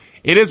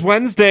It is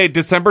Wednesday,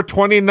 December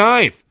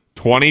 29th,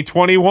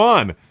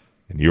 2021,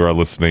 and you are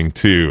listening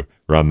to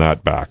Run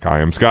That Back. I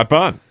am Scott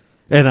Bunn.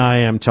 And I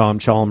am Tom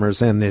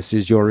Chalmers, and this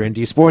is your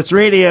Indie Sports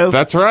Radio.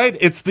 That's right.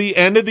 It's the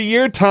end of the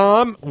year,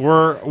 Tom.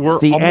 We're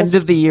the end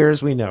of the year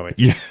as we know it.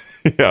 Yeah.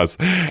 Yes.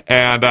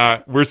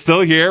 And we're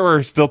still here.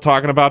 We're still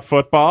talking about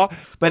football.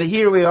 But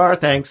here we are.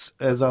 Thanks,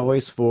 as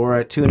always,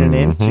 for tuning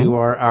in to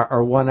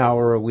our 1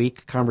 hour a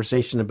week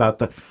conversation about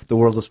the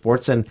world of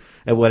sports and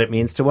what it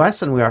means to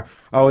us. And we are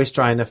always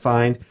trying to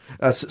find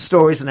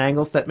stories and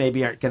angles that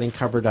maybe aren't getting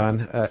covered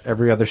on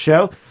every other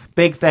show.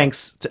 Big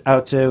thanks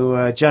out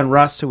to Jen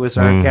Russ, who was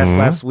our guest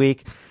last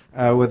week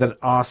with an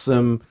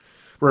awesome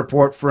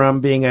report from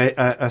being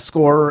a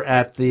scorer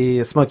at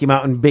the Smoky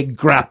Mountain Big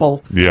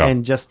Grapple,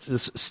 and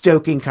just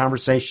stoking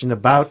conversation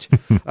about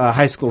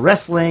high school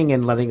wrestling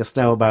and letting us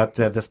know about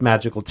this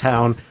magical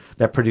town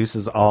that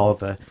produces all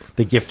the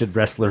gifted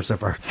wrestlers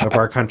of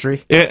our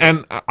country.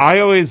 And I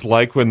always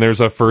like when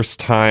there's a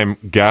first-time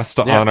guest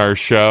on our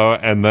show,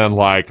 and then,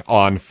 like,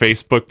 on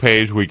Facebook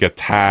page, we get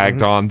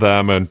tagged on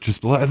them, and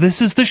just,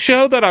 this is the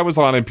show that I was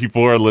on, and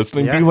people are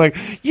listening, being like,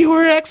 you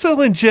were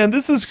excellent, Jen,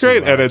 this is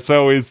great. And it's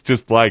always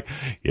just like,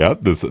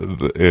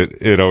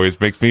 it always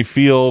makes me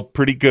feel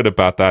pretty good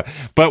about that.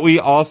 But we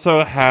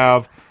also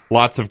have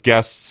lots of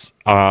guests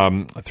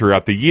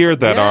throughout the year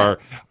that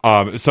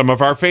are some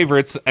of our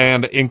favorites,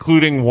 and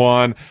including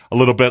one a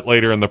little bit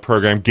later in the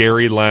program.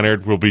 Gary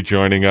Leonard will be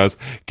joining us.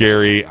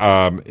 Gary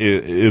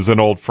is an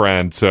old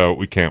friend, so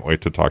we can't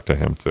wait to talk to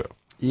him too.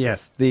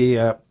 Yes,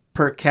 the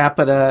per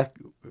capita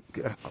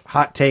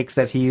hot takes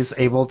that he's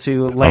able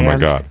to land. Oh my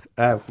God.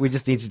 We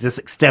just need to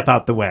just step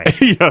out the way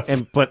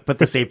and put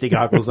the safety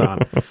goggles on.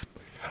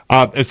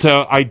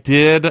 So I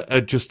did,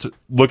 just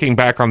looking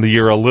back on the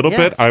year a little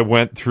bit, I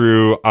went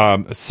through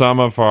some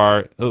of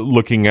our,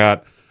 looking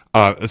at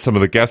some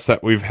of the guests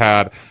that we've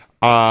had,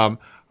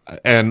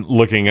 and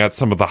looking at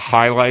some of the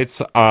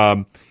highlights.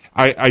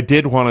 I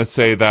did want to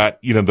say that,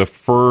 the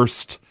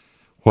first,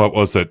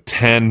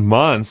 10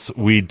 months,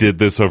 we did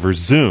this over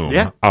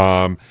Zoom.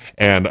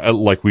 And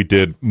like we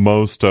did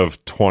most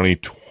of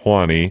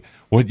 2020.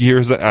 What year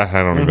is it?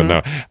 I don't even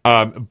know.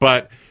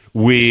 But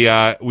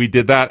we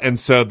did that, and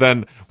so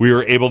then we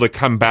were able to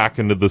come back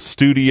into the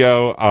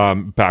studio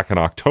back in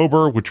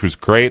October, which was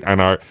great.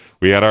 And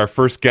we had our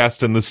first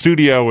guest in the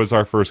studio, was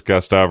our first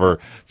guest ever,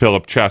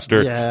 Philip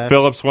Chester. Yeah.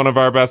 Philip's one of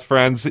our best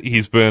friends.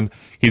 He's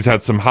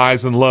had some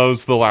highs and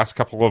lows the last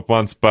couple of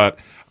months, but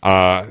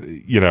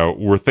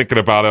we're thinking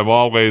about him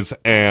always,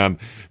 and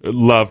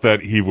love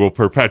that he will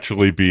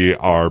perpetually be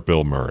our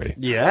Bill Murray.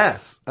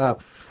 Yes,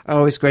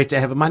 always great to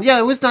have him on. Yeah,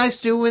 it was nice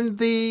doing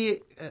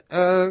the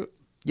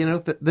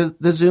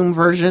Zoom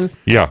version.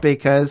 Yeah.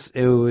 Because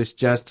it was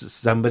just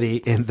somebody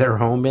in their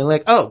home being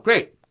like, oh,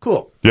 great,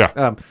 cool.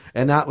 Yeah.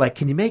 And not like,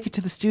 can you make it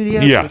to the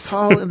studio? Yes.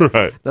 Call? And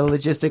right. The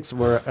logistics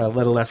were a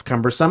little less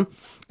cumbersome,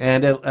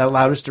 and it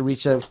allowed us to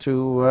reach out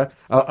to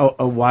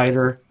a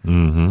wider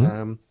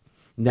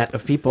net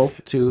of people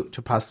to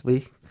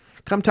possibly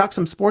come talk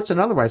some sports and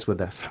otherwise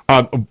with us.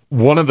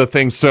 One of the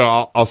things,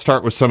 so I'll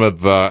start with some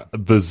of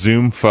the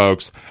Zoom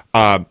folks.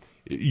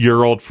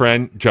 Your old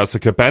friend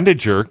Jessica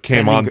Bendinger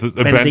came on.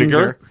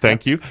 Bendinger,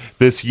 thank you.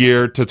 This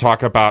year to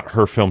talk about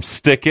her film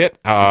Stick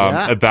It.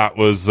 That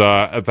was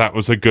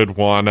a good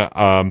one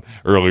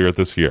earlier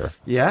this year.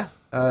 Yeah.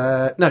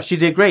 No, she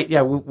did great.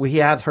 Yeah, we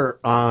had her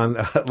on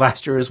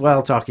last year as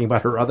well, talking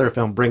about her other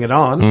film, Bring It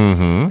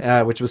On,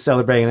 which was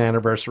celebrating an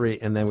anniversary,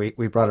 and then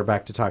we brought her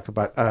back to talk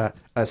about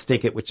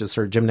Stick It, which is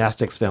her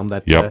gymnastics film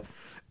that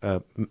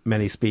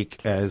many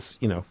speak as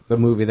the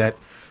movie that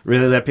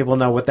really let people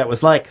know what that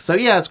was like. So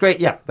yeah, it's great.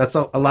 Yeah, that's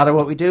a lot of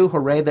what we do.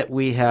 Hooray that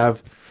we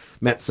have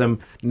met some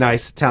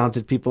nice,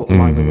 talented people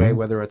along the way,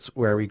 whether it's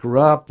where we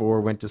grew up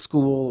or went to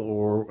school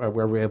or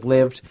where we have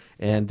lived.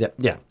 And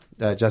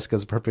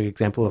Jessica's a perfect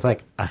example of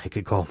like, I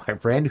could call my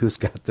friend who's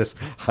got this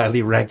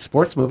highly ranked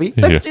sports movie.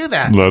 Let's do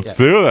that. Let's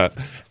do that.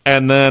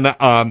 And then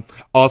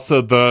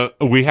also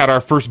we had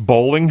our first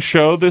bowling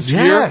show this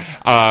year.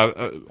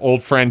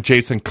 Old friend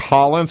Jason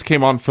Collins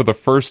came on for the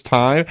first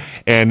time,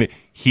 and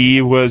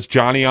he was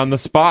Johnny on the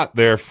spot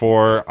there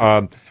for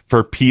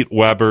Pete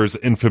Weber's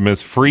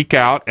infamous Freak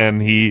Out, and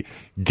he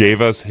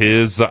gave us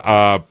his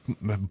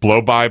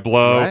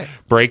blow-by-blow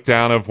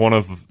breakdown of one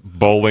of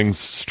bowling's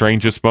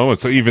strangest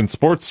moments, so even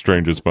sports'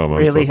 strangest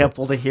moments. Really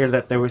helpful to hear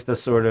that there was the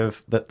sort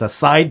of the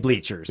side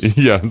bleachers.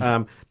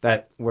 Yes.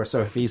 That were,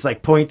 so if he's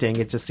like pointing,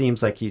 it just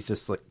seems like he's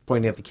just like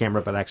pointing at the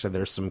camera, but actually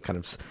there's some kind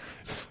of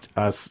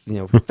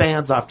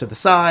fans off to the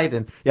side,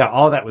 and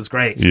all that was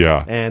great.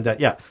 Yeah. And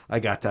I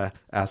got to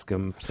ask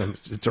him some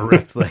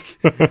direct like,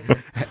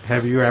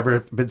 have you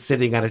ever been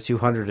sitting on a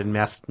 200 and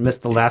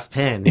missed the last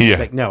pin? And he's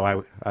like, no,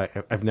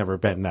 I've never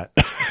been that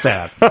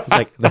sad. It's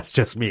like, that's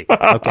just me.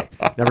 Okay,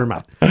 never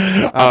mind.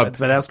 But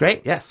that was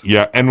great. Yes.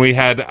 Yeah, and we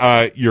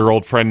had your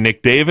old friend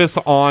Nick Davis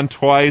on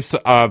twice.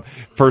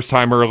 First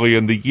time early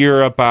in the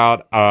year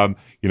about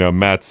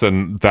Mets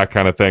and that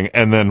kind of thing.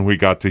 And then we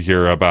got to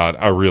hear about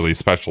a really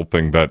special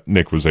thing that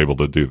Nick was able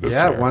to do this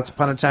year. Yeah, Once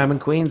Upon a Time in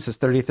Queens is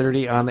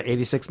 30-30 on the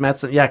 86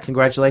 Mets. Yeah,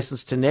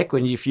 congratulations to Nick.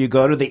 If you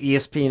go to the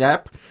ESPN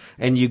app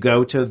and you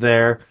go to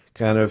their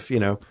kind of,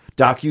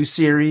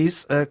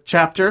 docu-series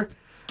chapter,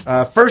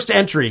 first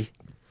entry,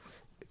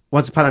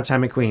 Once Upon a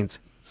Time in Queens.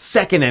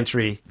 Second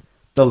entry,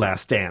 The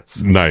Last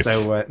Dance. Nice.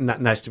 So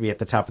nice to be at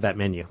the top of that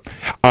menu.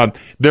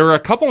 There are a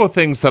couple of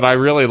things that I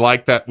really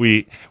like that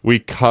we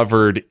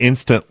covered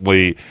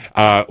instantly.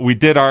 We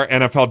did our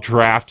NFL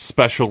draft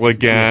special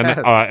again,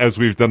 Yes. as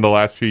we've done the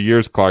last few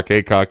years. Clark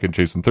Aycock and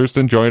Jason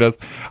Thurston joined us.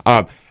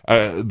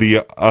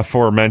 The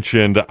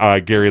aforementioned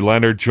Gary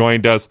Leonard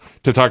joined us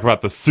to talk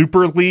about the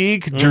Super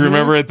League. Do you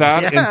remember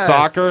that in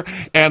soccer?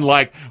 And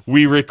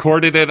we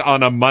recorded it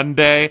on a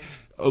Monday.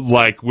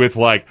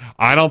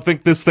 I don't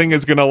think this thing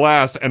is going to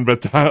last. And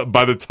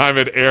by the time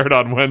it aired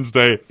on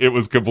Wednesday, it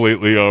was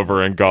completely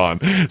over and gone.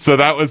 So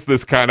that was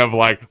this kind of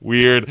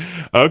weird,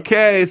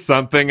 okay,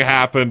 something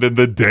happened in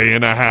the day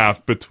and a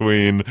half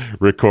between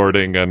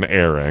recording and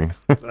airing.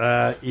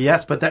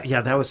 Yes, but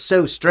that was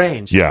so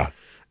strange. Yeah.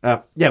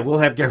 We'll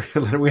have Gary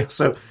Leonard. We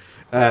also,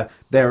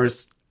 there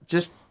was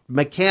just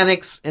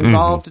mechanics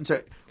involved. And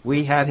so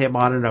we had him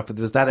on and off. If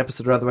there was that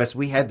episode or otherwise,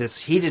 we had this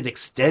heated,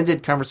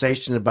 extended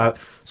conversation about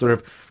sort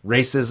of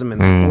racism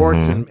in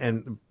sports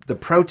and the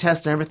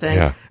protest and everything.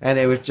 Yeah. And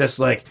it was just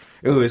it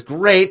was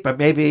great, but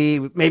maybe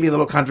a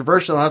little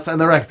controversial.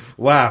 And they're like,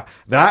 wow,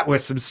 that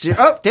was some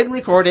didn't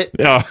record it.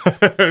 Yeah.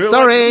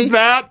 Sorry.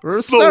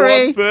 That's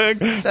Sorry. the one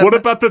thing. What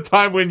about the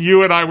time when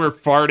you and I were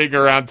farting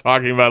around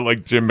talking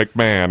about Jim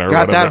McMahon or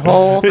Got whatever? that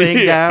whole thing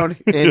Yeah. down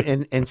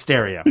in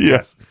stereo.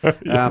 Yes.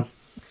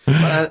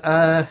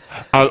 But,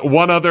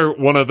 one of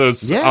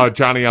those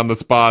Johnny on the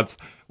spots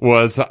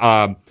was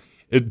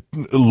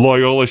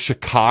Loyola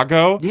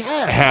Chicago.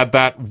 Yeah. Had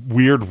that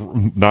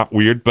not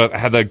weird, but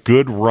had that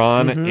good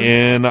run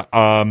in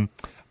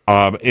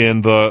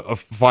the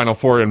Final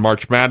Four in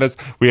March Madness.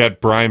 We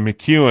had Brian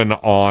McEwen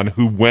on,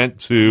 who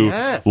went to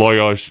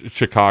Loyola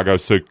Chicago,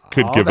 so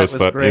could give us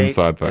that great.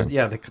 inside thing.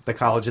 And, the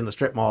college in the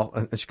strip mall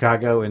in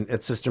Chicago and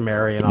at Sister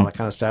Mary and all that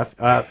kind of stuff.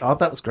 All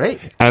that was great.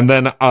 And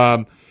then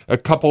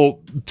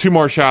two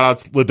more shout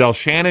outs. Liddell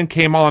Shannon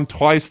came on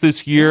twice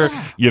this year,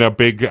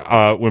 big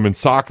women's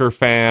soccer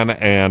fan,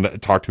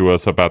 and talked to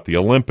us about the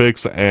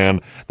Olympics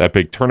and that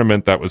big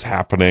tournament that was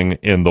happening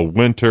in the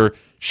winter.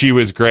 She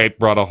was great,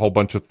 brought a whole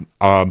bunch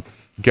of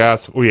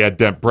guests. We had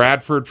Dent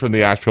Bradford from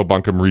the Asheville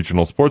Buncombe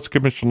Regional Sports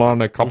Commission on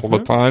a couple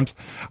of times.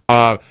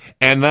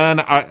 And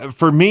then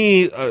for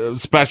me, a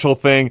special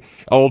thing,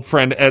 old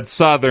friend Ed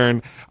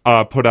Southern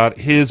put out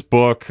his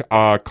book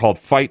called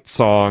Fight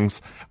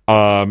Songs.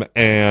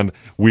 And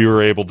we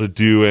were able to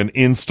do an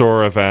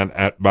in-store event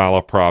at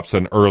Malaprops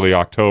in early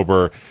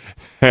October.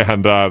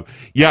 And,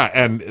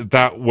 and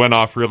that went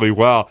off really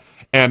well.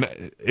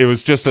 And it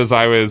was just as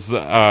I was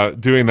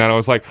doing that, I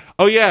was like,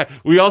 oh, yeah,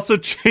 we also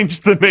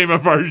changed the name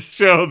of our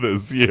show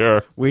this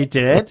year. We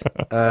did.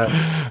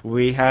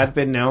 We had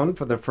been known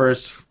for the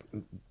first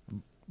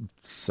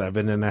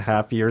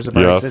 7.5 years of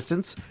our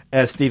existence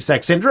as Steve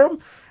Sachs Syndrome.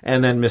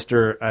 And then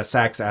Mr.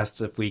 Sachs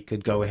asked if we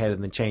could go ahead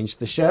and then change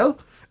the show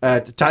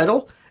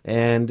title,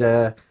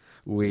 and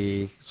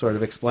we sort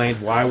of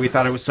explained why we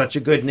thought it was such a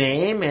good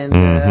name,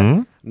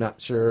 and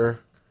not sure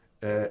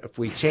if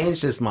we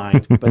changed his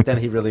mind, but then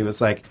he really was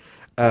like,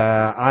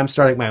 I'm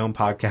starting my own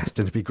podcast, and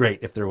it'd be great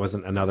if there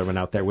wasn't another one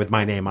out there with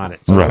my name on it.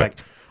 So we're like,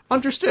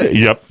 understood.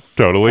 Yep,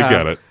 totally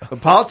get it.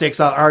 Politics,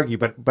 I'll argue,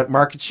 but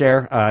market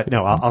share,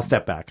 no, I'll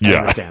step back. I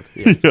understand.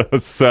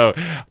 Yes. So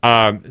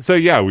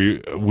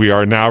we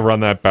are now run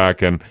that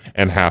back and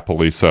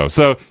happily so.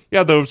 So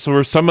those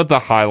were some of the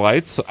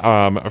highlights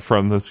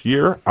from this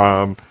year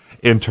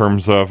in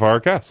terms of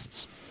our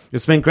guests.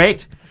 It's been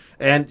great,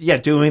 and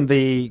doing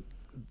the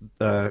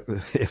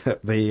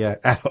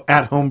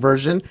at home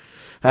version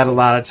had a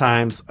lot of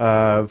times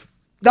of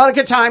not a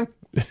good time.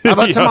 How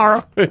about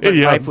tomorrow?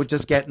 Life would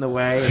just get in the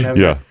way.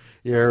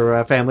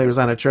 Your family was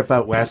on a trip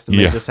out west, and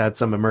they just had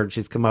some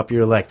emergencies come up.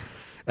 You're like,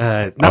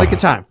 not a good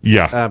time.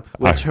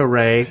 Which,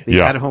 hooray,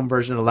 the at-home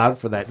version allowed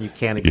for that. You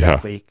can't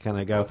exactly kind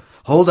of go,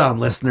 hold on,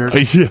 listeners.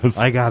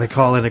 I got to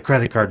call in a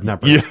credit card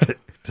number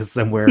to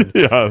somewhere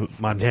in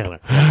Montana.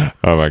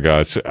 Oh, my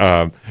gosh.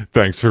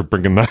 Thanks for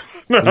bringing that.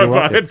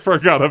 I had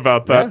forgot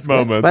about that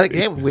moment. But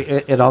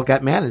it all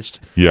got managed.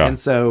 Yeah. And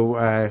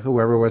so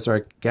whoever was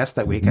our guest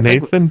that week,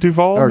 Nathan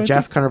Duvall? Or maybe?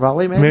 Jeff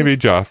Carnevale, maybe? Maybe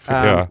Jeff,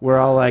 we're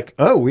all like,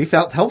 oh, we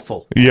felt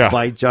helpful.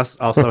 By just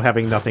also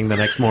having nothing the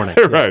next morning.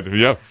 Right.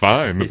 Yeah,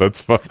 fine.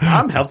 That's fine.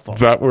 I'm helpful.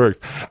 That works.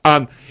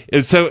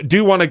 So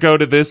do want to go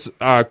to this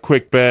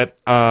quick bit.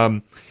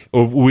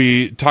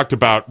 We talked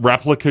about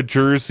replica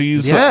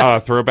jerseys,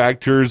 throwback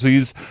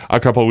jerseys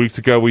a couple of weeks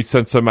ago. We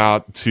sent some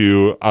out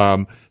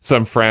to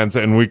some friends,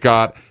 and we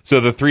got, so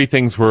the three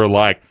things were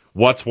like,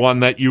 what's one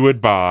that you would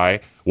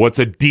buy? What's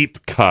a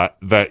deep cut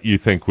that you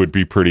think would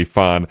be pretty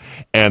fun?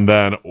 And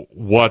then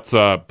what's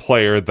a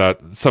player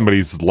that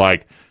somebody's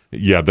like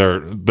yeah, they're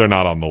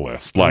not on the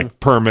list, like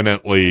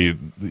permanently,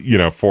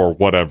 for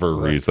whatever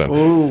reason.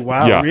 Oh,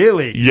 wow, yeah.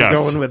 really? Yes.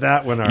 You're going with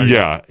that one, are you?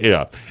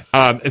 Yeah.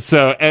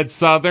 So Ed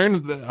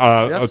Southern,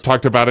 I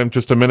talked about him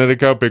just a minute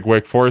ago, big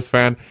Wake Forest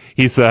fan.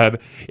 He said,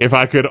 if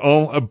I could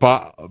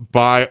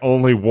buy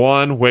only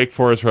one Wake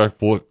Forest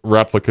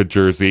replica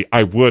jersey,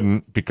 I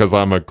wouldn't, because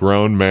I'm a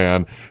grown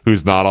man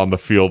who's not on the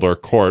field or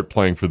court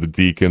playing for the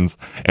Deacons,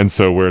 and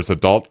so wears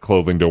adult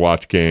clothing to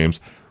watch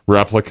games.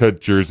 Replica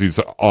jerseys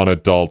on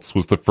adults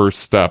was the first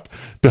step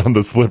down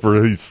the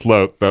slippery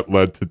slope that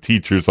led to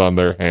teachers on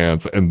their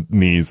hands and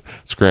knees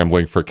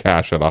scrambling for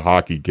cash at a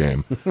hockey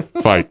game.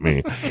 Fight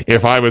me.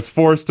 If I was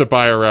forced to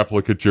buy a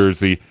replica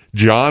jersey,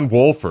 John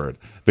Wolford,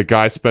 the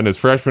guy spent his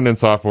freshman and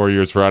sophomore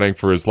years running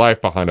for his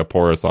life behind a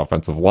porous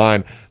offensive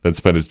line, then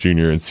spent his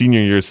junior and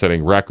senior years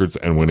setting records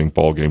and winning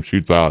ball game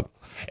shootouts,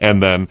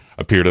 and then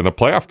appeared in a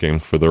playoff game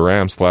for the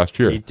Rams last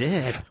year. He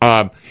did.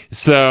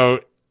 So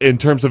in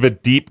terms of a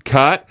deep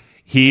cut,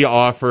 he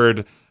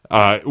offered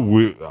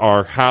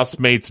our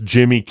housemates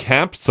Jimmy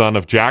Kemp, son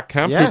of Jack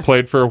Kemp, who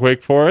played for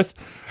Wake Forest.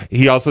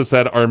 He also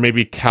said, or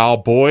maybe Cal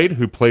Boyd,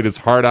 who played his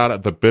heart out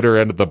at the bitter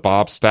end of the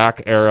Bob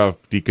Stack era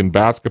of Deacon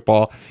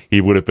basketball.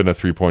 He would have been a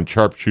three-point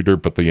sharpshooter,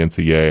 but the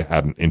NCAA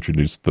hadn't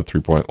introduced the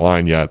three-point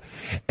line yet.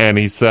 And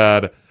he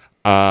said,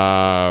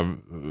 I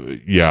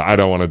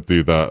don't want to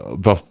do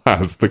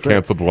the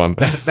canceled one.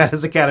 That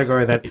is a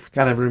category that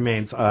kind of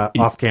remains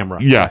off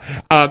camera.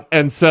 Yeah.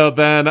 And so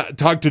then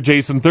talk to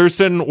Jason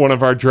Thurston, one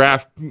of our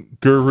draft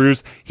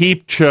gurus.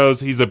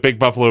 He's a big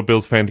Buffalo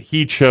Bills fan.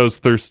 He chose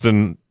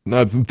Thurman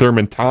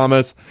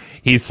Thomas.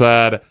 He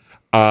said,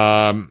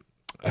 I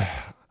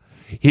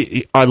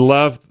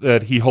love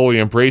that he wholly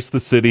embraced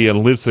the city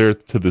and lives there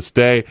to this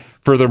day.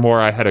 Furthermore,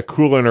 I had a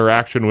cool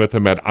interaction with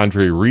him at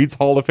Andre Reed's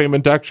Hall of Fame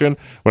induction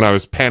when I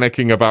was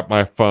panicking about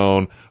my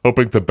phone,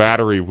 hoping the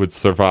battery would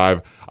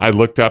survive. I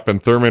looked up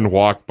and Thurman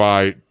walked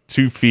by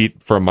 2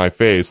 feet from my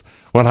face.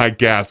 When I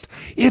gasped,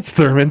 "It's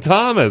Thurman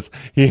Thomas!"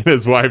 He and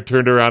his wife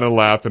turned around and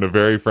laughed in a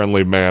very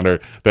friendly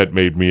manner that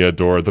made me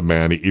adore the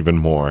man even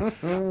more.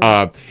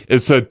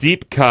 It's a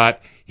deep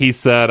cut. He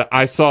said,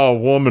 I saw a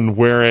woman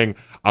wearing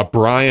a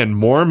Brian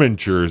Moorman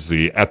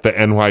jersey at the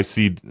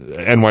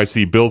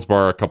NYC Bills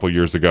bar a couple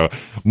years ago.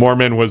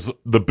 Moorman was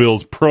the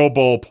Bills Pro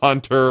Bowl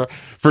punter.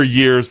 For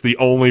years, the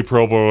only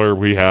Pro Bowler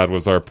we had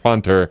was our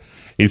punter.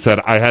 He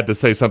said, I had to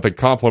say something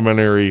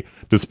complimentary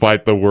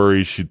despite the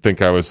worry she'd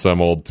think I was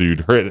some old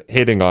dude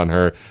hitting on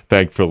her.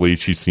 Thankfully,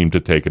 she seemed to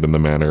take it in the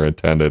manner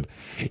intended.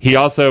 He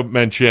also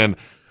mentioned,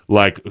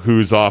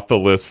 who's off the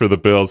list for the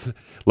Bills.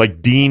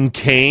 Dean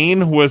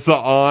Cain was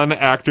on,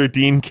 actor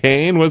Dean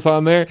Cain was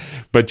on there,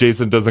 but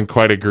Jason doesn't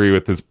quite agree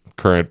with his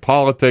current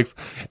politics,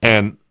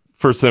 and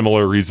for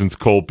similar reasons,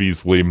 Cole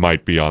Beasley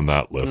might be on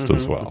that list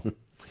as well.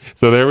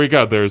 So there we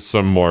go. There's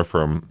some more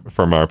from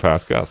our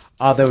past guests.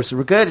 Those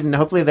were good, and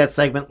hopefully that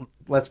segment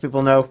lets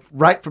people know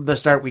right from the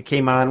start we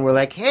came on. We're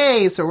like,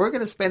 hey, so we're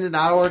going to spend an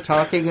hour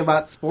talking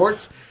about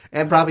sports,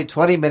 and probably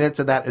 20 minutes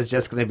of that is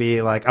just going to be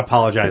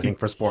apologizing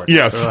for sports.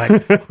 Yes.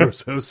 We're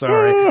so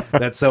sorry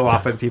that so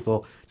often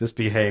people just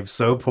behave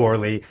so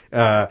poorly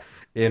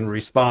in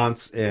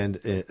response and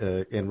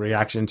in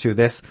reaction to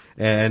this,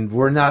 and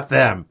we're not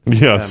them.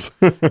 Yes.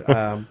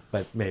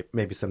 But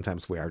maybe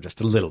sometimes we are just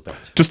a little bit.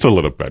 Just a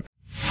little bit.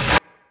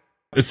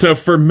 So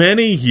for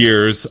many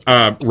years,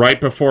 right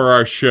before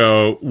our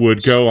show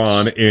would go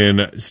on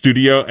in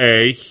Studio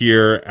A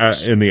here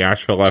in the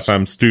Asheville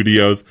FM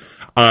studios,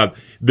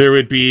 there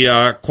would be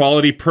a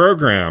quality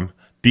program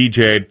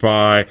DJ'd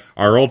by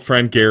our old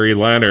friend Gary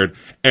Leonard.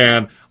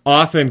 And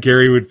often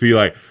Gary would be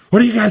like,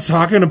 what are you guys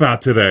talking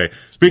about today?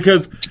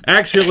 Because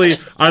actually,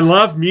 I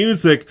love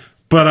music,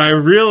 but I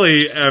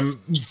really am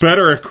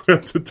better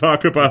equipped to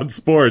talk about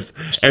sports.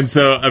 And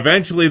so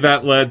eventually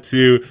that led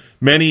to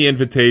many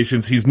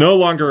invitations. He's no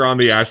longer on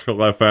the Asheville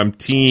FM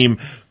team,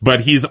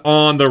 but he's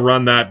on the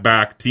Run That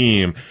Back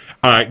team.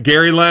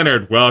 Gary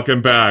Leonard,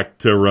 welcome back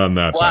to Run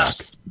That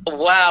Back.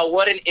 Wow,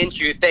 what an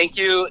intro. Thank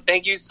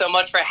you so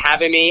much for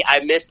having me.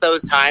 I miss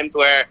those times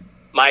where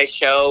my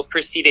show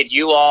preceded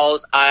you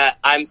all's.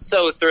 I'm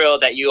so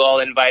thrilled that you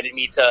all invited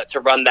me to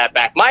Run That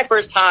Back. My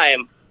first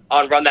time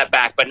on Run That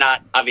Back, but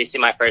not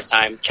obviously my first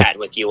time chatting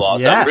with you all.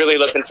 So I'm really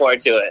looking forward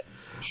to it.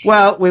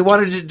 Well, we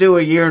wanted to do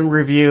a year in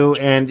review,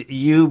 and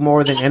you,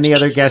 more than any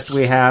other guest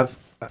we have,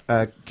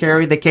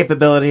 carry the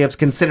capability of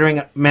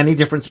considering many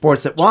different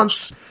sports at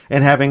once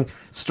and having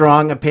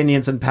strong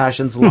opinions and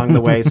passions along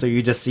the way. So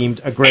you just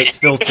seemed a great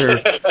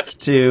filter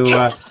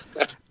to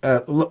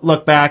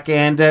look back.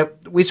 And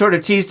we sort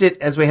of teased it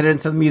as we headed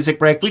into the music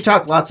break. We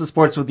talked lots of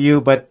sports with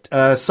you, but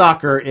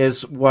soccer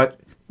is what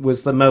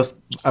was the most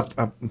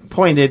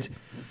pointed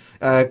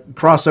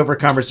crossover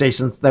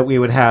conversations that we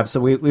would have. So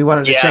we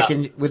wanted to check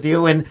in with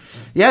you, and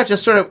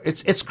just sort of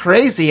it's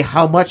crazy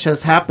how much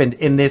has happened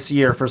in this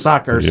year for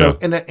soccer. So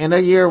in a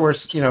year where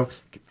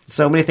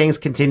so many things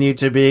continue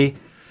to be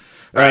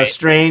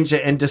strange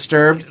and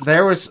disturbed,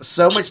 there was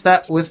so much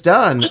that was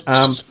done.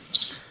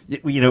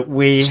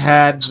 We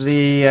had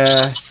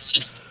the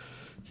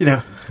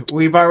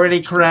we've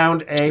already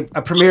crowned a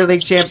Premier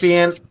League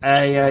champion,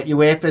 a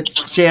UEFA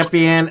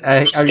champion,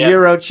 a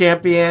Euro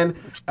champion,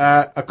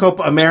 a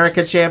Copa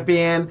America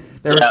champion.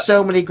 There are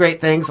so many great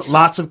things.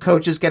 Lots of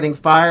coaches getting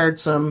fired.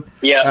 Some,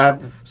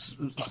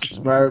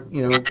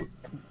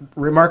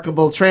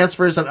 remarkable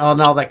transfers and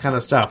all that kind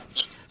of stuff.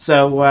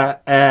 So,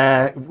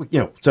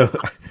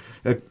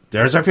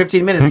 there's our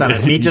 15 minutes on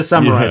it. Me just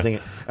summarizing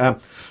it.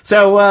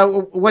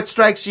 So, what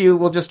strikes you?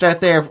 We'll just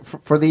start there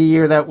for the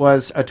year that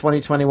was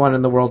 2021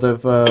 in the world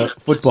of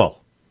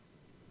football.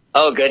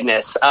 Oh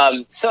goodness,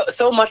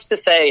 so much to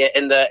say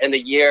in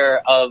the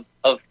year of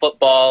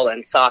football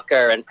and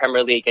soccer and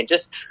Premier League and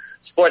just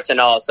sports and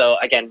all. So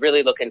again,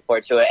 really looking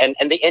forward to it.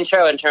 And the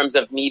intro in terms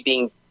of me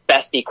being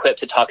best equipped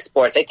to talk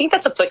sports, I think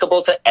that's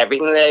applicable to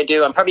everything that I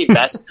do. I'm probably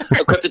best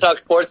equipped to talk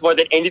sports more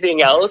than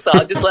anything else. So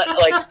I'll just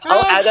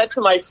I'll add that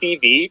to my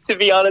CV, to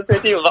be honest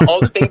with you. Of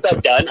all the things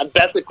I've done, I'm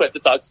best equipped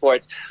to talk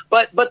sports.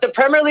 But the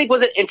Premier League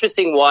was an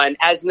interesting one,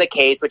 as in the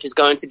case, which is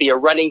going to be a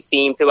running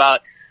theme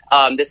throughout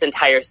this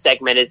entire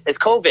segment is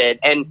COVID.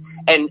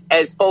 And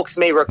as folks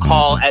may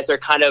recall, as they're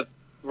kind of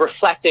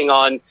reflecting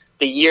on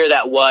the year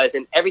that was,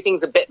 and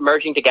everything's a bit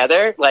merging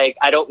together. Like,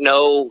 I don't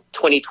know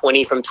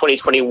 2020 from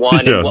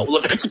 2021 and what will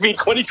look to be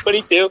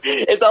 2022.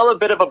 It's all a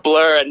bit of a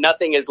blur and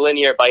nothing is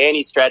linear by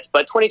any stretch.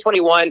 But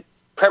 2021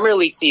 Premier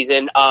League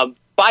season,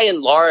 by and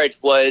large,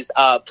 was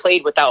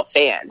played without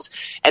fans.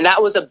 And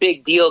that was a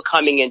big deal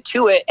coming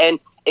into it. And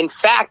in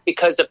fact,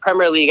 because the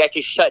Premier League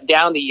actually shut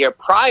down the year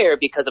prior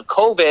because of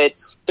COVID,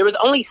 there was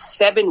only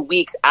 7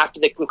 weeks after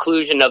the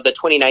conclusion of the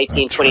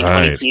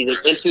 2019-2020 season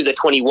into the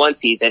 21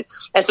 season.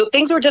 And so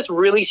things were just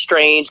really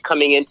strange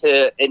coming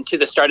into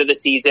the start of the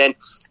season.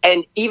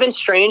 And even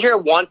stranger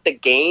once the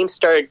game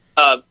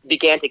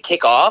began to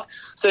kick off.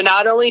 So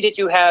not only did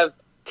you have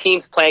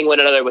teams playing one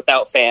another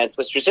without fans,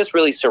 which was just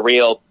really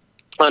surreal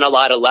on a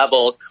lot of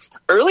levels,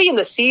 early in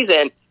the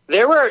season,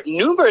 there were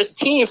numerous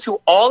teams who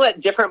all at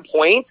different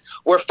points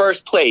were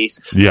first place.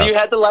 Yes. So you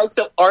had the likes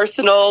of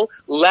Arsenal,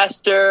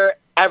 Leicester,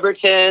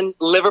 Everton,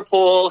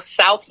 Liverpool,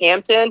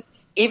 Southampton,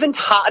 even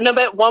Tottenham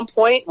at one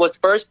point was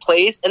first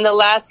place in the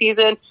last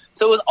season.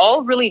 So it was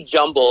all really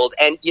jumbled.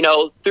 And,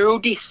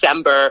 through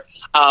December,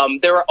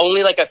 there were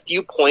only like a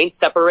few points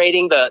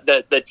separating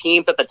the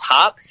teams at the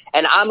top.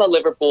 And I'm a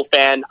Liverpool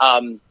fan.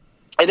 And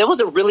it was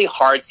a really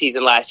hard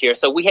season last year.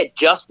 So we had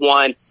just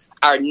won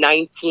our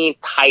 19th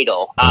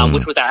title,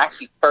 which was our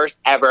actually first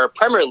ever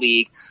Premier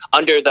League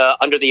under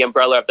the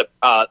umbrella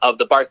of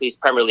the Barclays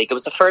Premier League. It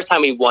was the first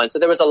time we won, so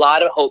there was a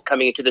lot of hope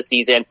coming into the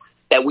season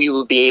that we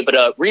would be able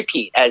to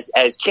repeat as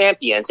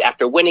champions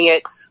after winning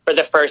it for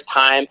the first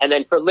time. And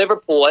then for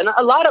Liverpool and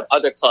a lot of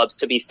other clubs,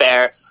 to be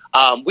fair,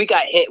 we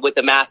got hit with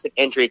a massive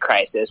injury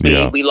crisis.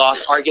 We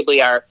lost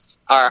arguably our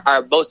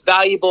most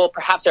valuable,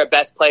 perhaps our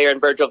best player in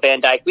Virgil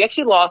van Dijk. We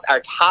actually lost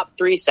our top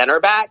 3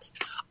 center backs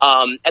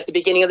at the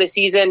beginning of the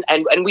season,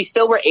 and we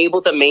still were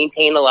able to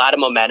maintain a lot of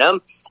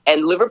momentum.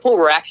 And Liverpool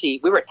we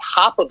were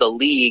top of the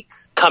league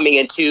coming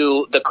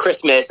into the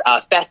Christmas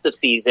festive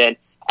season.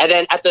 And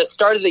then at the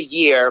start of the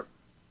year,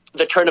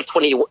 the turn of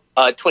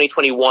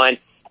 2021,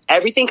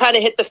 everything kind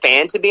of hit the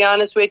fan, to be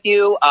honest with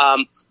you.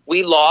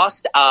 We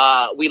lost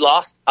our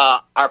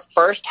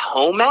first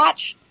home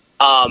match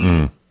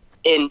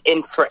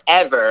in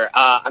forever.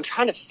 I'm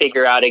trying to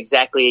figure out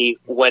exactly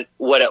what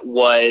it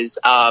was.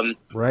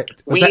 Right.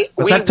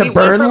 Was that to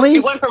Burnley? We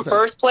went from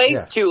first place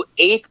to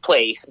 8th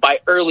place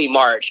by early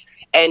March.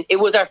 And it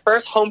was our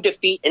first home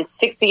defeat in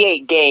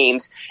 68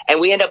 games. And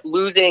we ended up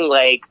losing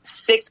like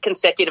 6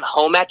 consecutive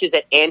home matches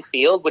at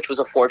Anfield, which was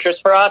a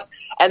fortress for us.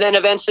 And then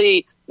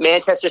eventually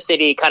Manchester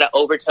City kind of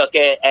overtook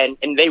it and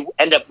they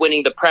end up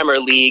winning the Premier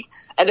League.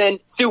 And then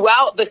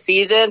throughout the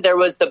season, there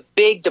was the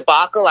big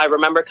debacle. I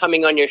remember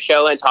coming on your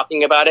show and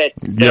talking about it.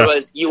 There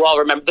was, you all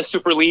remember the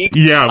Super League?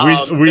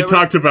 Yeah, we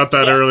talked about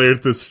that earlier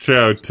at this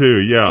show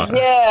too. Yeah.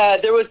 Yeah,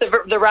 there was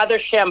the rather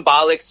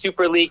shambolic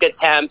Super League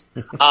attempt.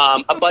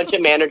 A bunch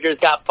of managers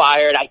got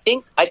fired. I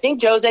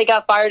think Jose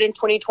got fired in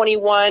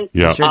 2021.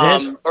 Yeah.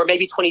 Sure or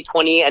maybe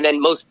 2020. And then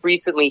most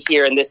recently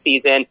here in this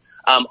season,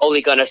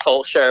 Ole Gunnar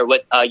Solskjaer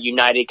with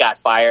United got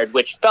fired,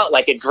 which felt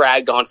like it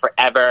dragged on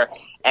forever.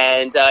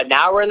 And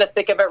now we're in the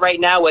thick of it right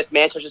now with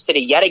Manchester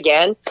City yet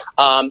again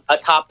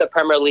atop the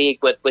Premier League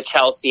with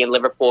Chelsea and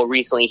Liverpool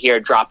recently here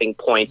dropping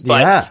points.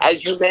 But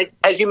as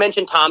you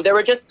mentioned, Tom, there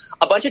were just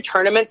a bunch of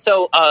tournaments.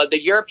 So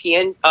the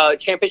European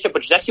Championship,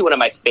 which is actually one of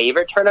my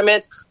favorite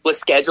tournaments, was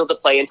scheduled to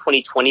play in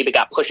 2020 but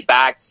got pushed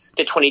back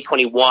to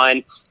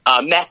 2021.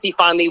 Messi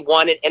finally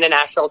won an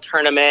international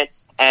tournament.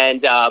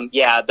 And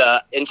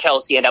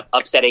Chelsea end up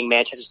upsetting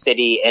Manchester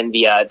City in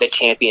the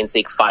Champions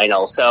League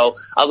final. So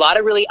a lot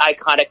of really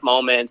iconic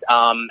moments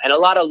and a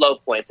lot of low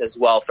points as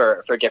well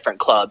for different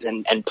clubs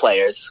and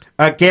players.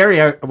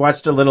 Gary, I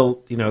watched a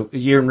little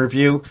year in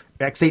review.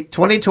 Actually,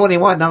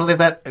 2021. Not only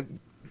that,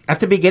 at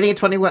the beginning of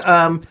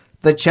 21.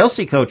 The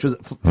Chelsea coach was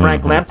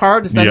Frank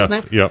Lampard. Is that his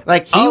name? Yep.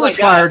 Like he was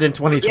fired in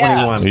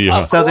 2021.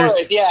 Yeah. So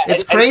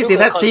it's crazy.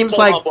 That seems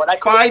like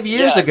 5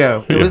 years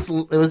ago. It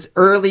was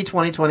early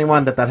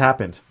 2021 that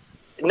happened.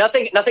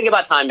 nothing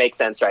about time makes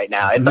sense right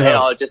now. It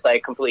all just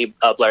like completely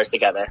blurs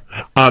together.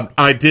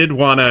 I did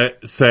want to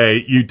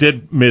say you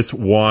did miss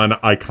one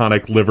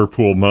iconic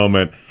Liverpool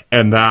moment,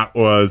 and that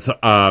was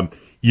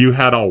you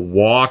had a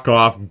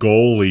walk-off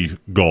goalie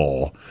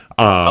goal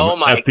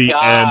at the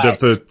end of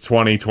the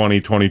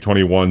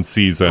 2020-2021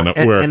 season.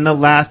 In the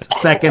last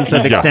seconds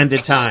of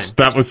extended time.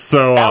 That was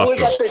so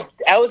awesome.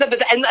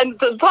 And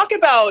to talk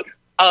about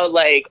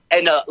like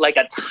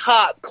a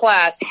top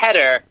class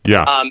header.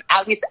 Yeah.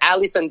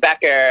 Alisson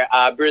Becker,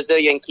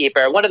 Brazilian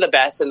keeper, one of the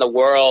best in the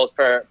world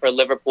for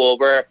Liverpool.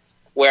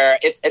 Where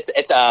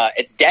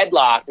it's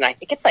deadlocked, and I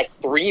think it's like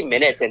 3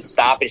 minutes in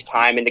stoppage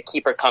time, and the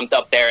keeper comes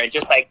up there and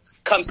just like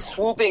comes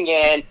swooping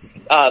in,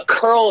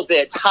 curls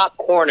it top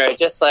corner,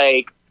 just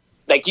like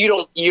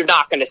you're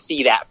not going to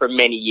see that for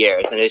many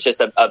years, and it's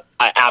just a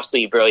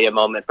absolutely brilliant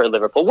moment for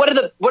Liverpool. What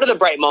are the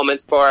bright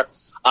moments for?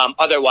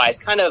 Otherwise,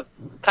 kind of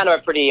a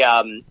pretty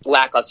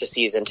lackluster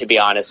season, to be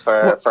honest,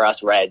 for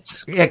us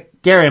Reds. Yeah,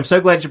 Gary, I'm so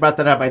glad you brought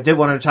that up. I did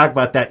want to talk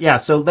about that. Yeah,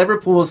 so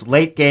Liverpool's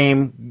late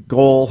game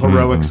goal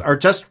heroics are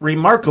just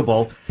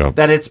remarkable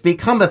that it's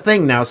become a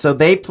thing now. So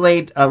they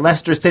played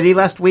Leicester City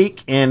last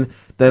week in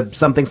the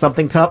something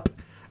Cup.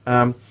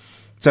 So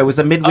it was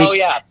a midweek. Oh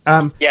yeah,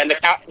 in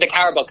the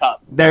Carabao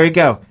Cup. There you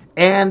go.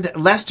 And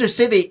Leicester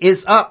City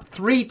is up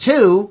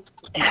 3-2.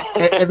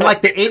 In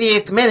like the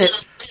 88th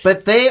minute,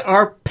 but they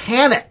are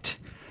panicked.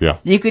 Yeah.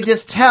 You could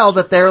just tell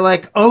that they're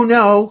like, oh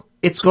no,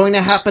 it's going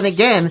to happen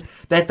again.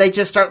 That they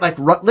just start like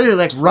literally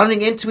like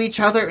running into each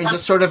other and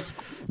just sort of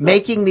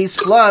making these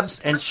flubs.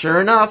 And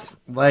sure enough,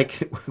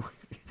 like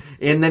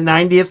in the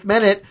 90th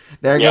minute,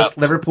 there goes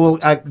Liverpool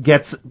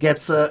gets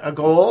a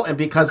goal, and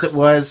because it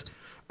was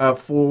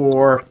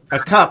for a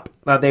cup,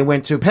 they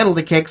went to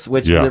penalty kicks,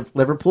 which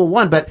Liverpool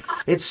won. But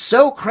it's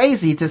so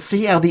crazy to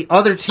see how the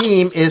other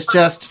team is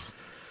just.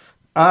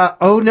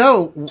 Oh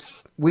no,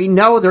 we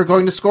know they're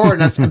going to score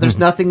on us, and there's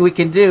nothing we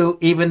can do,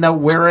 even though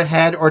we're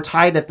ahead or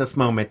tied at this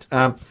moment.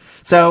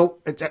 So,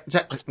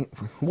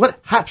 what?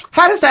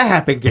 How does that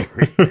happen,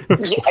 Gary?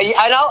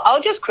 And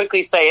I'll just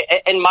quickly say,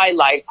 in my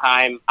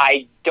lifetime,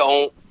 I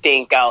don't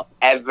think I'll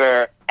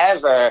ever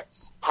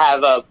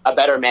have a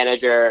better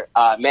manager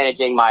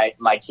managing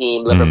my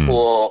team,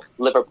 Liverpool,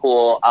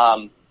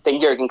 than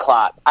Jurgen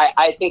Klopp.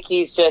 I think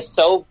he's just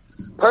so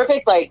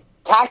perfect, like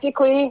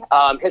tactically,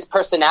 his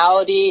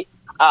personality.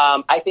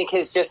 I think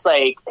his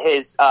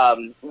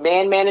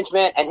man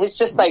management and his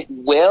just like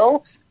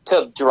will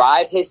to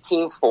drive his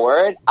team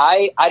forward.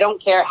 I don't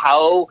care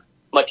how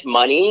much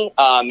money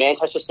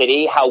Manchester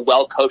City, how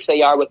well coached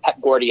they are with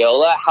Pep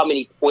Guardiola, how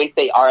many points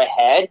they are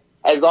ahead.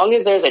 As long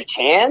as there's a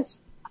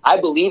chance, I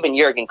believe in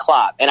Jurgen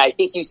Klopp. And I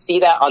think you see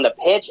that on the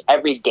pitch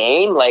every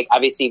game. Like,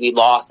 obviously, we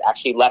lost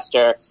actually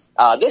Leicester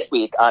this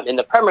week in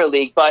the Premier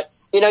League. But,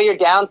 you're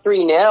down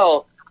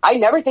 3-0. I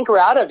never think we're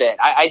out of it.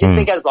 I just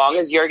think as long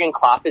as Jurgen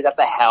Klopp is at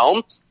the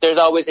helm, there's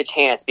always a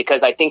chance,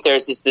 because I think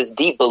there's this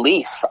deep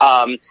belief.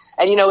 And,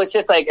 it's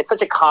just like, it's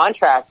such a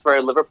contrast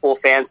for Liverpool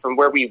fans from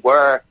where we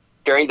were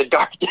during the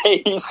dark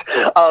days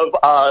of,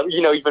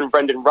 even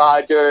Brendan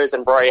Rodgers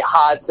and Roy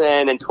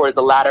Hodgson, and towards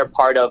the latter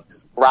part of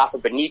Rafa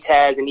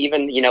Benitez, and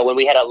even, when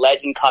we had a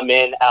legend come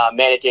in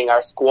managing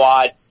our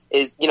squad,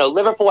 is,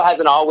 Liverpool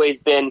hasn't always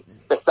been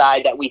the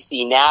side that we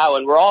see now,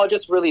 and we're all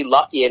just really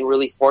lucky and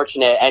really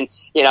fortunate. And,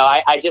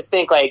 I just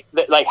think like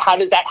how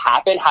does that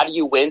happen? How do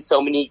you win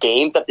so many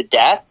games at the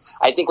death?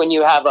 I think when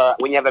you have a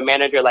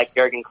manager like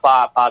Jurgen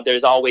Klopp,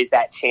 there's always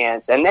that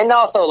chance. And then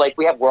also, like,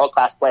 we have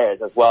world-class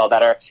players as well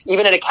that are,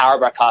 even in a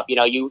Carabao Cup,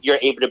 you're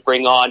able to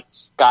bring on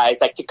guys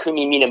like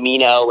Takumi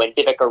Minamino and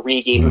Divock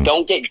Origi, who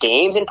don't get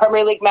games in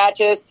Premier League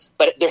matches,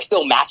 but they're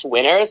still match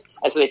winners,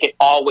 and so they can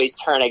always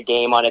turn a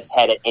game on its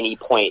head at any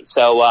point.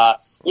 So,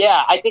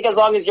 I think as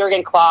long as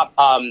Jurgen Klopp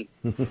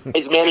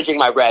is managing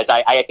my Reds,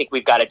 I think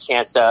we've got a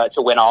chance to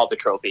win all the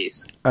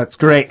trophies. That's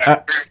great.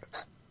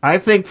 I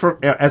think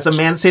as a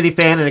Man City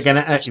fan, and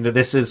again,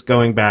 this is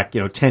going back,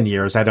 10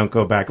 years. I don't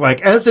go back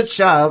like as a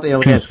child.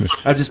 Again,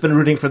 I've just been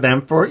rooting for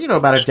them for,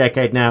 about a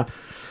decade now.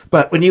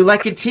 But when you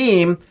like a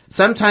team,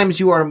 sometimes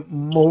you are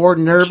more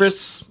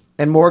nervous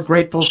and more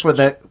grateful for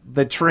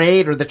the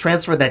trade or the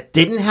transfer that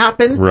didn't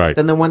happen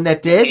than the one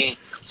that did.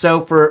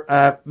 So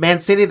for Man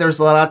City, there's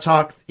a lot of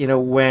talk,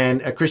 when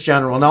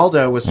Cristiano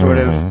Ronaldo was sort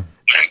of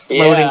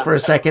floating for a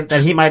second,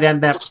 that he might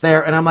end up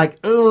there. And I'm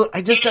like, ooh,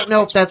 I just don't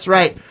know if that's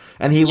right.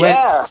 And he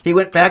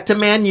went back to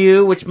Man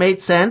U, which made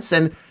sense.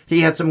 And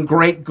he had some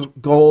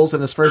great goals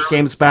in his first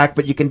games back,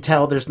 but you can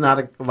tell there's not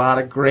a lot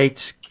of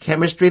great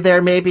chemistry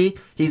there, maybe.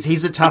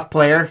 He's a tough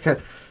player.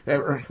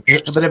 A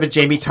bit of a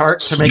Jamie Tart,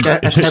 to make a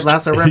Ted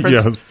Lasso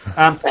reference. Yes.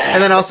 And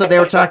then also they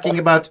were talking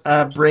about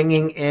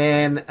bringing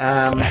in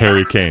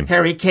Harry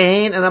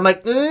Kane. And I'm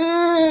like,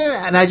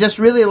 and I just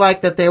really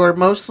like that they were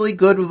mostly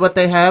good with what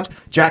they have.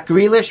 Jack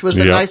Grealish was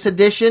a nice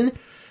addition.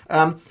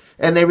 And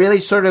they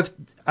really sort of,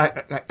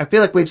 I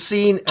feel like we've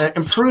seen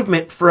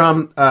improvement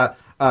from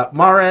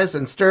Mahrez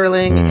and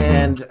Sterling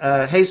and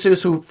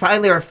Jesus, who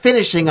finally are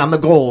finishing on the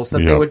goals that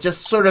they would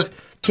just sort of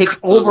kick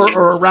over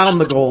or around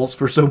the goals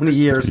for so many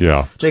years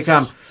to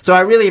come. So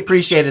I really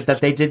appreciated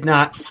that they did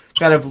not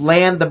kind of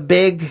land the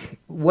big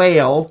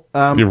whale,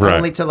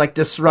 only to like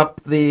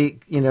disrupt the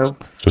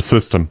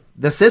system.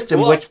 The system,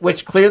 well,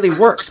 which clearly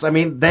works. I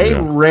mean, they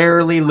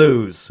rarely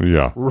lose.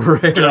 Yeah,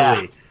 rarely.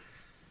 Yeah.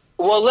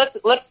 Well, let's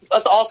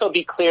also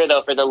be clear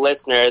though for the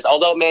listeners.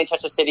 Although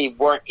Manchester City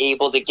weren't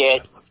able to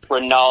get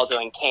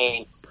Ronaldo and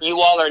Kane, you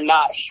all are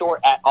not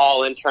short at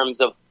all in terms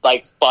of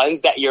like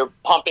funds that you're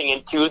pumping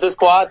into the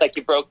squad. Like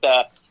you broke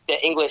the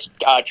English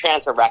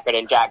transfer record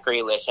in Jack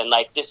Grealish, and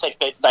like just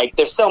like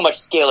there's so much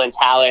skill and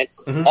talent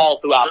all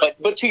throughout.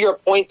 But to your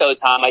point though,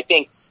 Tom, I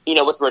think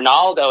with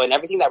Ronaldo and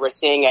everything that we're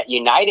seeing at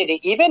United,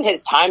 even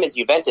his time as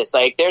Juventus,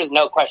 like there's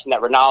no question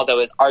that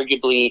Ronaldo is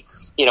arguably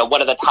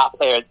one of the top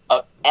players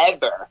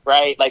ever,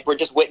 right? Like we're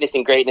just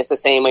witnessing greatness the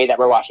same way that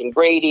we're watching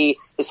Brady,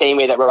 the same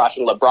way that we're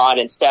watching LeBron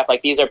and Steph.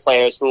 Like these are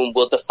players whom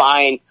will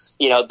define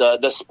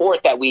the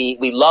sport that we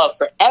love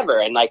forever,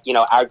 and like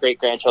our great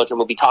grandchildren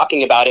will be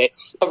talking about it.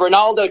 But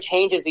Ronaldo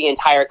changes the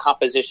entire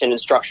composition and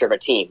structure of a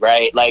team,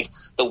 right? Like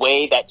the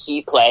way that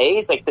he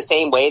plays, like the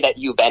same way that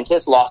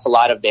Juventus lost a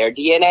lot of their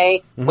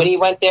DNA when he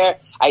went there.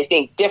 I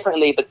think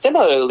differently, but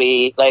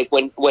similarly, like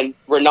when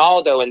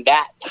Ronaldo and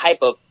that type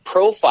of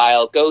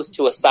profile goes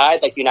to a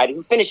side like United,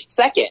 who finished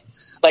second.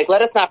 Like,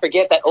 let us not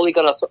forget that Ole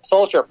Gunnar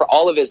Solskjaer, for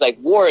all of his like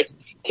warts,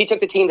 he took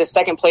the team to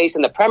second place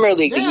in the Premier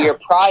League the year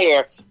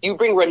prior. You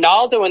bring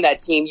Ronaldo in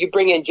that team, you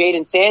bring in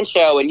Jadon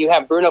Sancho, and you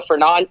have Bruno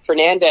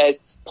Fernandes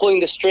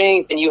pulling the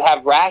strings, and you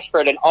have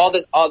Rashford and all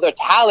this other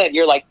talent.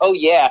 You're like, oh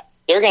yeah,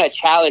 they're going to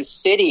challenge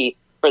City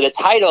for the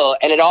title,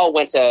 and it all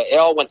went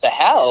to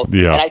hell.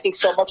 Yeah. And I think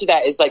so much of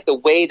that is like the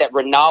way that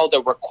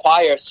Ronaldo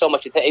requires so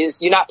much.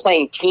 Is you're not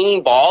playing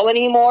team ball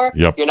anymore.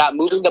 Yep. You're not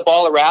moving the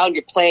ball around.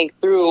 You're playing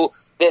through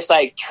this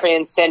like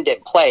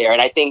transcendent player.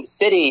 And I think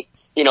City,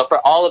 for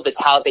all of the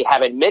talent they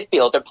have in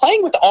midfield, they're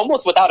playing with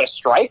almost without a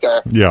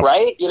striker,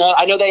 right?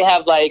 I know they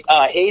have like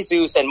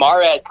Jesus and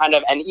Mahrez kind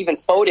of, and even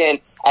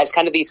Foden as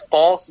kind of these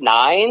false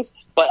nines,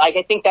 but like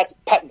I think that's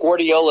Pep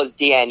Guardiola's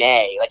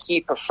DNA. Like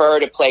he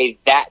preferred to play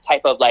that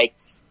type of like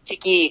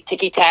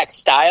ticky-tack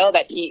style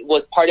that he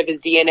was part of his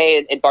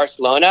DNA in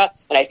Barcelona,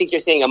 and I think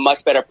you're seeing a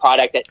much better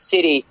product at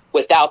City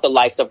without the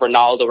likes of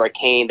Ronaldo or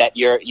Kane that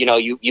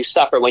you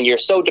suffer when you're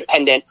so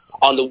dependent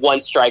on the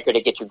one striker to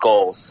get you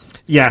goals.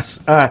 Yes,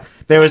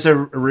 there was a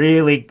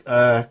really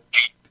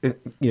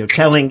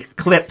telling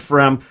clip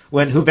from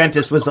when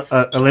Juventus was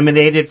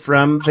eliminated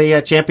from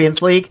the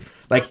Champions League.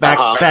 Like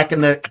back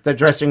in the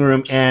dressing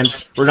room, and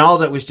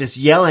Ronaldo was just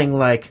yelling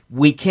like,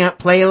 "We can't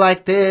play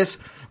like this.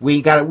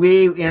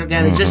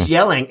 And he's just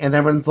yelling, and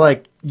everyone's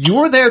like, "You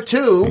were there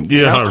too."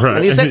 Yeah, right.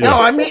 And he said, "No,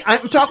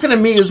 I'm talking to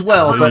me as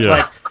well."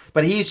 But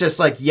but he's just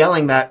like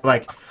yelling that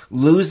like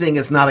losing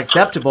is not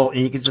acceptable,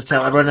 and you could just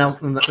tell everyone else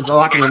in the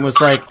locker room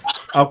was like,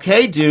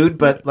 "Okay, dude,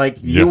 but like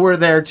you were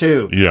there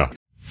too." Yeah.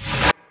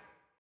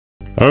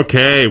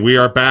 Okay, we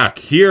are back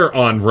here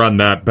on Run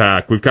That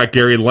Back. We've got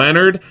Gary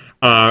Leonard,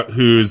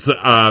 who's,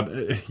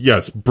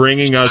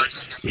 bringing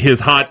us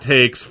his hot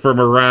takes from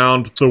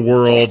around the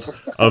world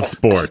of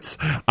sports.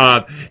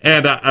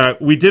 And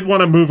we did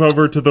want to move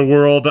over to the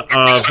world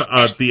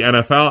of the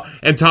NFL.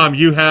 And Tom,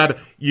 you had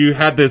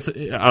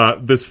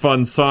this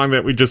fun song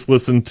that we just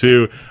listened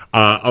to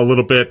a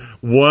little bit.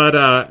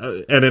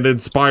 And it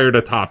inspired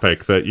a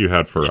topic that you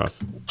had for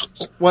us.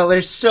 Well,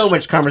 there's so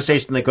much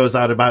conversation that goes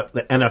out about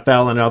the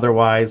NFL and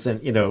otherwise.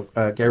 And,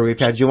 Gary, we've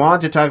had you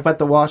on to talk about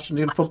the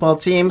Washington football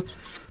team.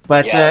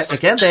 But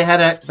again, they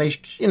made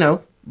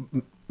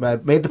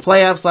the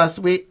playoffs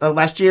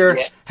last year.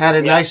 Yeah. Had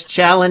a nice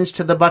challenge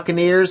to the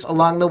Buccaneers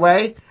along the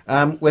way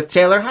with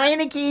Taylor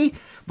Heineke.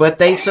 But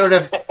they sort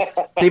of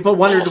people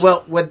wondered,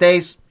 well, would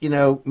they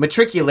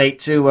matriculate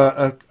to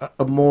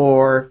a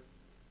more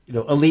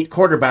elite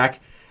quarterback?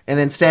 And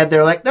instead,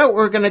 they're like, no,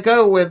 we're going to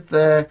go with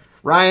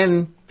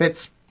Ryan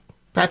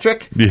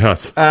Fitzpatrick.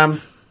 Yes.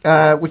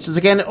 Which is,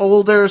 again,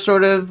 older,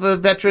 sort of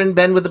veteran,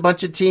 been with a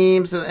bunch of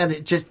teams, and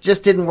it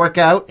just didn't work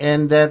out,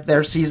 and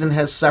their season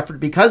has suffered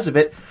because of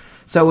it.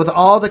 So with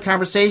all the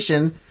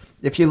conversation,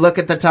 if you look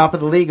at the top of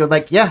the league, you're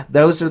like, yeah,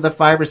 those are the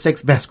 5 or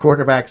 6 best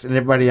quarterbacks, and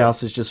everybody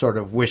else is just sort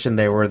of wishing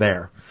they were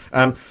there.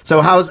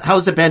 So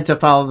how's it been to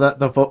follow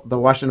the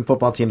Washington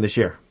football team this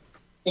year?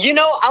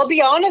 I'll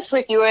be honest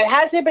with you, it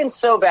hasn't been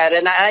so bad,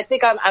 and I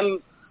think I'm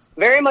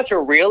very much a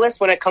realist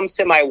when it comes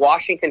to my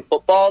Washington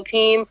football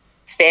team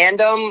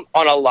fandom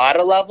on a lot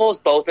of levels,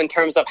 both in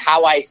terms of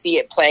how I see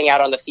it playing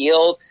out on the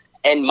field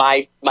and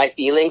my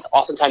feelings,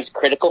 oftentimes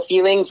critical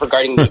feelings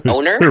regarding the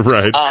owner,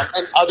 right.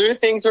 And other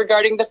things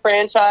regarding the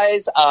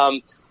franchise,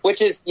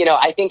 which is,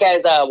 I think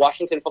as a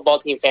Washington football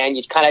team fan,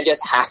 you kind of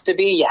just have to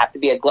be. You have to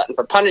be a glutton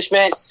for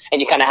punishment,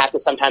 and you kind of have to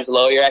sometimes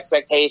lower your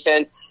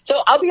expectations.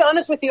 So I'll be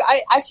honest with you,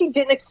 I actually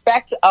didn't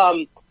expect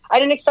the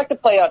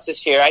playoffs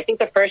this year. I think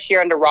the first year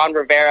under Ron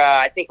Rivera,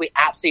 I think we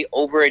absolutely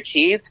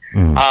overachieved.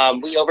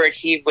 We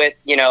overachieved with,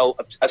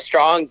 a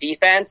strong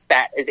defense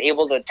that is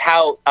able to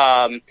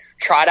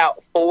trot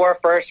out 4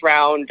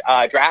 first-round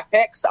draft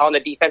picks on the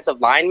defensive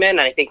linemen.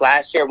 And I think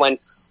last year when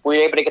we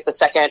were able to get the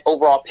second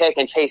overall pick,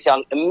 and Chase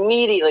Young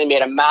immediately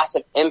made a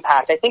massive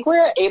impact. I think we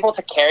were able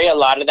to carry a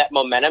lot of that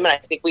momentum, and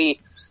I think we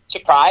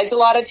surprised a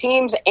lot of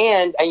teams.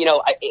 And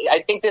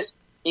I think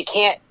you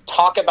can't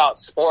talk about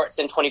sports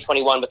in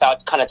 2021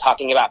 without kind of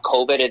talking about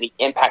COVID and the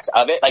impacts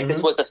of it. Like,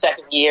 this was the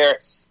second year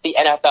the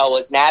NFL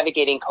was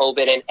navigating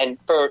COVID, and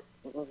for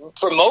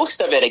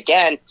most of it,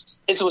 again,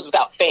 this was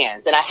without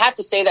fans. And I have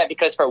to say that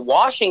because for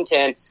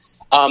Washington,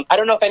 I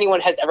don't know if anyone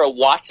has ever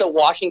watched a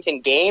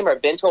Washington game or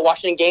been to a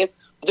Washington game.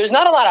 But there's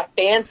not a lot of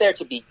fans there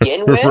to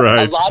begin with.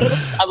 Right. A lot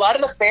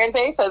of the fan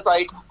base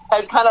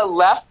has kind of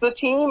left the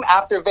team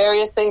after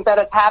various things that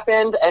has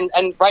happened,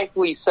 and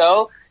rightfully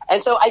so.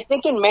 And so I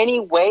think in many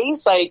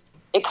ways, like,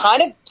 it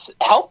kind of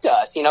helped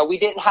us. We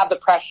didn't have the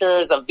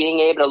pressures of being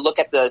able to look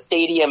at the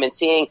stadium and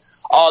seeing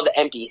all the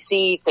empty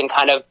seats and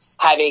kind of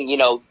having,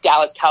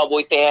 Dallas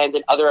Cowboy fans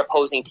and other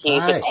opposing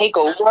teams just take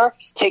over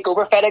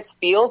FedEx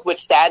Field,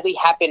 which sadly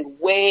happened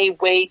way,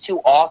 way too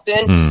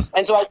often.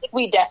 And so I think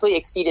we definitely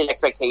exceeded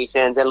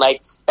expectations, and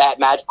like that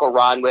magical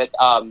run with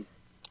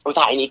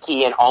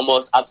Heineke and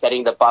almost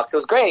upsetting the Bucs. It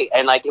was great.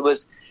 And like, it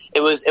was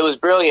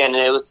brilliant,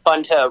 and it was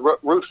fun to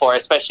root for,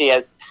 especially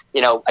as,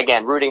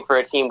 again, rooting for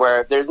a team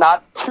where there's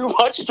not too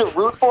much to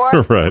root for.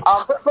 Right.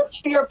 But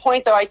to your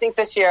point, though, I think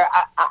this year,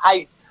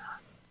 I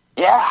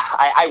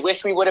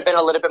wish we would have been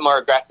a little bit more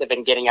aggressive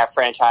in getting our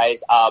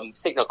franchise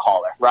signal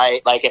caller,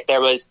 right? Like, if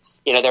there was,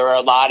 there were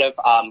a lot of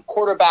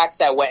quarterbacks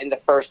that went in the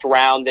first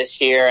round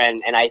this year,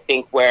 and I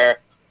think where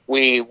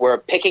we were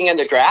picking in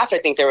the draft, I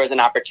think there was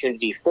an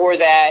opportunity for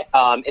that.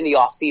 In the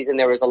offseason,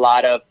 there was a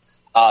lot of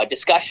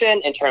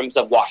discussion in terms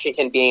of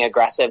Washington being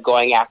aggressive,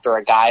 going after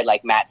a guy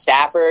like Matt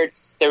Stafford.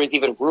 There was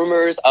even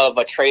rumors of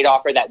a trade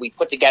offer that we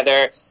put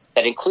together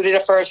that included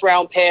a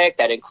first-round pick,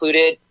 that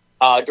included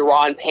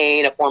Daron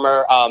Payne, a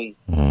former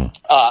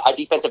a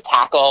defensive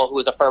tackle who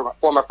was a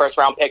former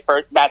first-round pick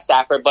for Matt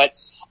Stafford. But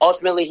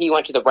ultimately, he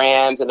went to the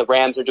Rams, and the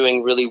Rams are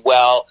doing really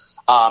well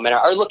and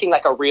are looking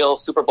like a real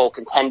Super Bowl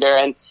contender.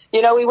 And,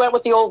 we went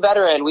with the old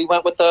veteran. We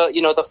went with the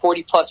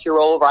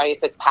 40-plus-year-old Ryan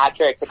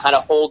Fitzpatrick to kind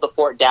of hold the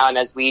fort down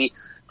as we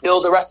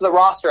build the rest of the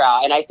roster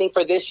out. And I think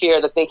for this year,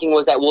 the thinking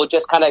was that we'll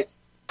just kind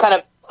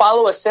of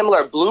follow a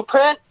similar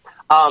blueprint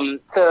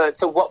to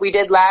what we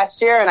did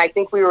last year. And I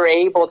think we were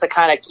able to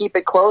kind of keep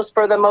it close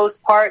for the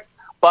most part.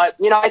 But,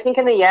 I think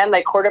in the end,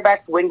 like,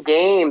 quarterbacks win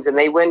games, and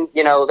they win,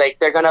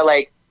 they're going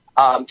to,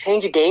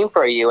 change a game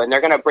for you, and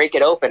they're going to break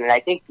it open. And I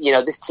think,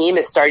 this team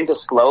is starting to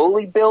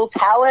slowly build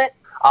talent,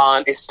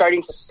 is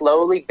starting to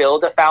slowly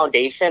build a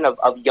foundation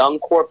of young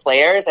core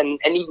players. And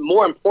even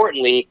more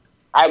importantly,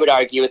 I would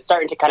argue it's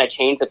starting to kind of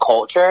change the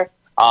culture.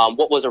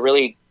 What was a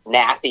really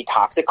nasty,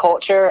 toxic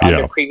culture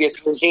under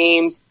previous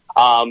regimes,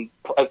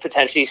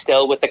 potentially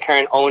still with the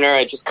current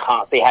owner, just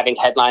constantly having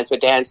headlines with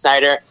Dan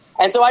Snyder.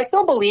 And so I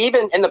still believe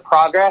in the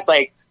progress.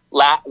 Like,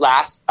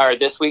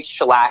 this week's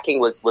shellacking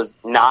was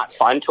not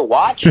fun to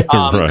watch.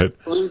 Right.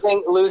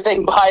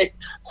 Losing by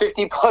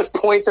 50-plus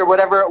points or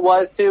whatever it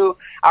was to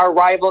our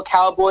rival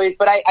Cowboys.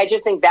 But I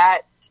just think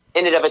that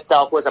in and of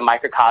itself was a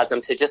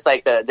microcosm to just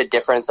like the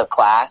difference of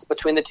class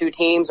between the two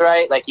teams,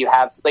 right? Like, you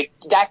have like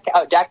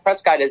Dak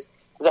Prescott is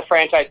a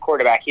franchise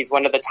quarterback. He's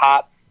one of the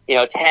top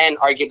 10,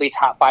 arguably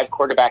top 5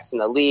 quarterbacks in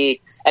the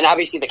league. And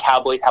obviously the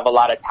Cowboys have a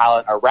lot of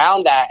talent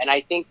around that. And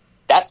I think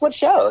that's what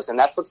shows, and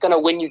that's what's going to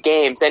win you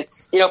games. And,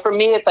 for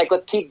me, it's like,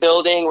 let's keep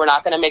building. We're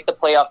not going to make the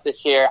playoffs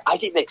this year. I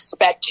didn't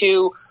expect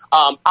to.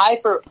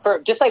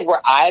 For just like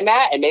where I'm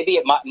at, and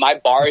maybe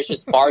my bar is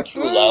just far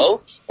too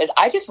low, is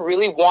I just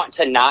really want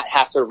to not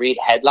have to read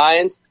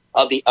headlines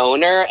of the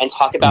owner and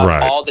talk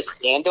about all the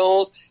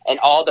scandals and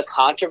all the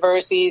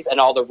controversies and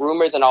all the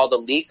rumors and all the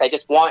leaks. I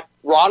just want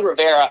Ron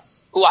Rivera,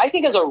 who I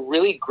think is a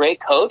really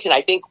great coach, and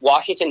I think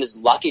Washington is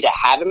lucky to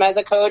have him as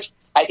a coach.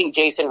 I think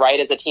Jason Wright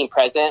as a team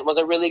president was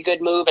a really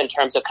good move in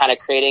terms of kind of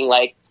creating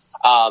like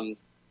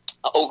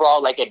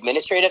overall like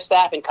administrative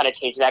staff and kind of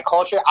change that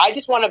culture. I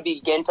just want to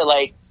begin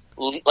to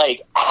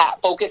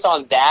focus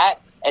on that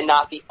and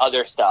not the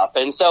other stuff.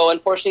 And so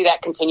unfortunately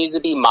that continues to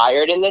be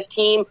mired in this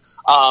team.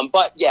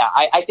 But yeah,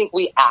 I think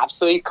we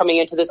absolutely, coming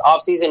into this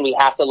offseason, we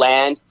have to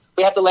land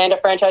a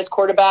franchise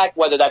quarterback,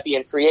 whether that be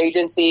in free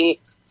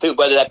agency,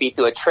 whether that be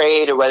through a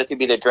trade or whether it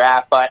be the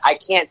draft. But I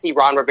can't see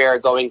Ron Rivera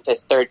going to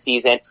his third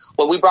season.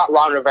 When we brought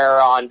Ron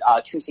Rivera on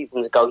 2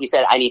 seasons ago, he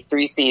said, I need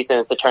 3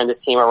 seasons to turn this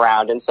team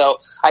around. And so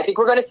I think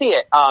we're going to see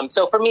it.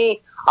 So for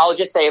me, I'll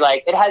just say,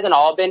 like, it hasn't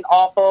all been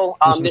awful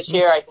this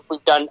year. I think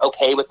we've done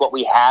okay with what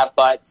we have,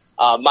 but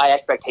my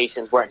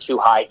expectations weren't too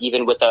high,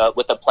 even with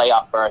the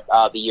playoff berth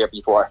the year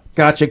before.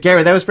 Gotcha.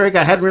 Gary, that was very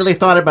good. I hadn't really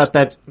thought about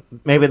that.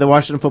 Maybe the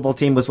Washington football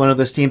team was one of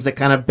those teams that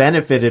kind of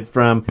benefited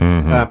from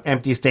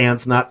empty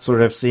stands, not sort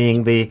of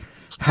seeing the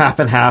half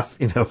and half,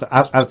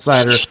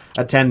 outsider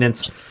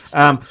attendance.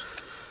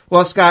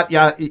 Well, Scott,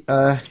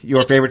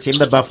 your favorite team,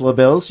 the Buffalo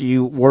Bills,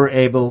 you were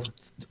able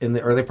in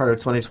the early part of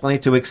 2020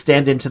 to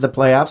extend into the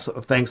playoffs,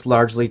 thanks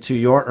largely to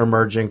your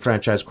emerging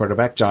franchise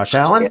quarterback, Josh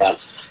Allen. Yeah.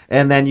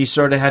 And then you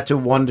sort of had to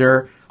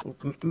wonder,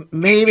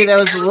 maybe that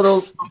was a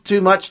little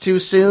too much too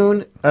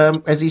soon,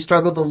 as he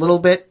struggled a little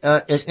bit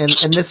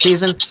in this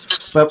season.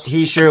 But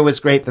he sure was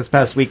great this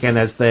past weekend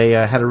as they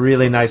had a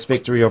really nice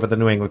victory over the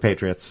New England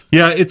Patriots.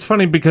 Yeah, it's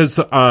funny because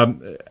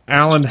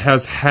Allen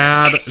has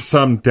had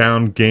some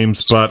down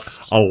games, but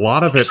a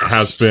lot of it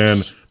has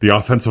been the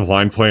offensive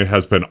line play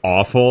has been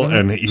awful,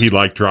 and he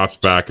drops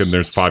back and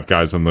there's 5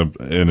 guys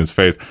in his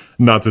face.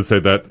 Not to say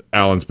that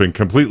Allen's been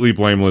completely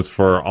blameless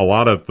for a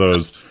lot of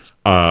those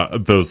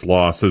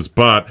losses,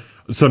 but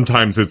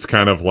sometimes it's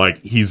kind of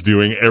like he's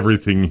doing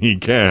everything he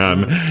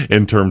can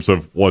in terms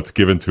of what's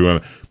given to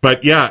him.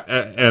 But yeah,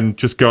 and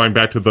just going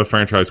back to the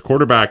franchise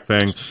quarterback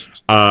thing,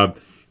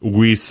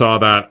 we saw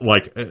that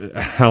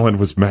Allen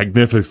was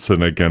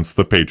magnificent against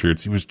the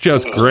Patriots. He was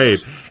just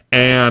great.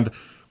 And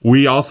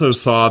we also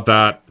saw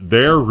that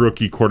their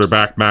rookie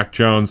quarterback, Mac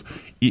Jones,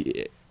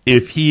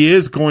 if he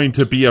is going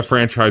to be a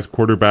franchise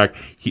quarterback,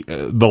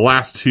 the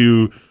last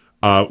 2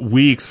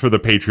 weeks for the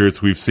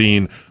Patriots, we've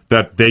seen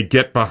that they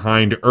get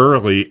behind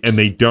early and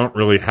they don't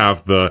really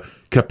have the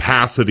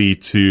capacity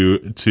to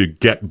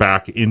get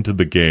back into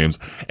the games.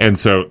 And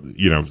so,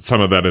 some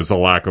of that is a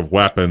lack of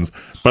weapons,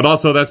 but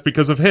also that's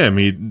because of him.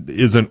 He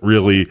isn't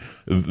really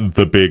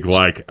the big,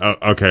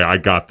 okay, I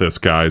got this,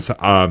 guys.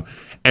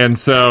 And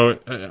so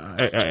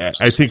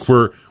I think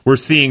we're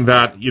seeing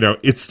that,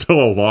 it's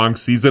still a long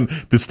season.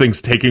 This thing's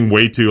taking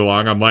way too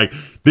long. I'm like,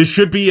 this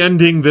should be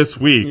ending this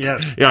week.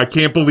 Yes. Yeah, I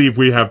can't believe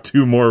we have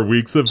 2 more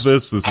weeks of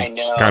this. This is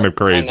kind of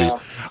crazy.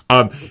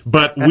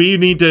 But we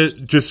need to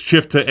just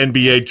shift to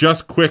NBA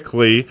just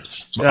quickly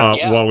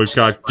while we've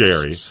got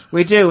Gary.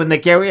 We do.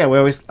 And Gary, we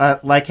always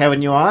like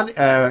having you on,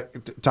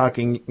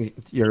 talking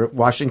your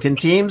Washington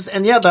teams.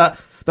 And the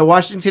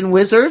Washington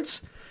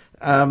Wizards,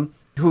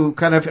 who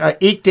kind of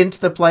eked into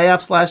the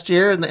playoffs last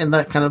year in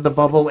the kind of the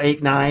bubble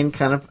 8-9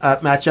 kind of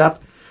matchup.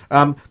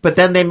 But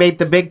then they made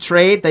the big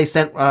trade. They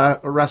sent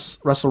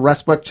Russell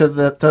Westbrook to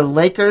the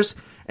Lakers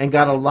and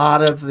got a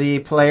lot of the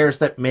players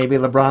that maybe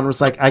LeBron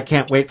was like, I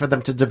can't wait for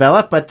them to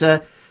develop. But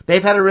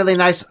they've had a really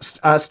nice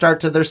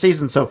start to their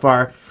season so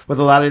far, with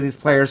a lot of these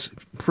players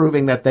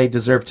proving that they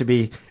deserve to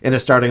be in a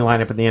starting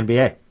lineup in the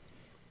NBA.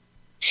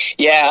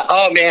 Yeah.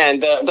 Oh man,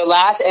 the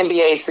last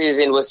NBA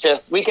season was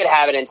just, we could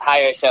have an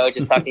entire show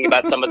just talking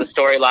about some of the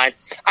storylines.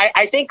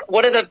 I think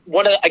one of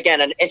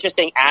again, an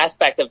interesting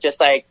aspect of just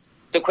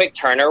the quick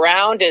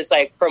turnaround is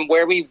from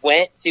where we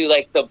went to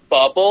the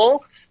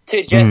bubble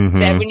to just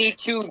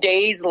 72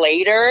 days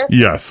later.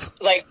 Yes.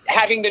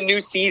 Having the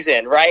new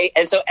season, right?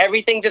 And so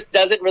everything just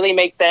doesn't really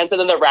make sense. And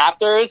then the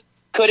Raptors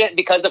couldn't,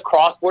 because of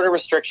cross-border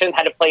restrictions,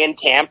 had to play in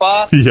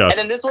Tampa. Yes. And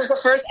then this was the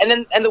first,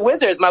 and the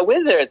Wizards, my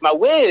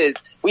Wiz,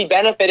 we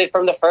benefited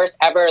from the first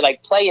ever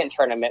play-in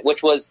tournament,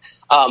 which was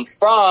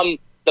from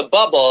the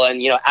bubble.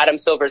 And, Adam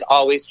Silver's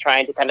always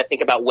trying to kind of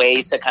think about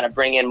ways to kind of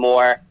bring in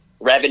more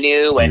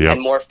revenue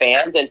and more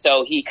fans. And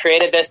so he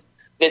created this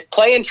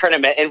play-in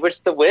tournament in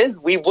which the Wiz,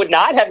 we would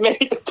not have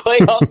made the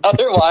playoffs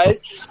otherwise.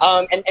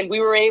 And we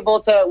were able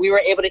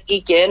to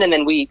eke in, and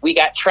then we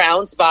got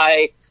trounced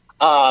by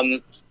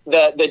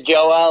the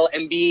Joel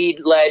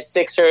Embiid-led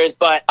Sixers.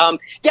 But I'm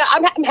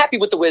happy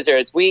with the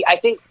Wizards. I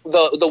think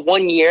the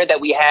 1 year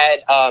that we had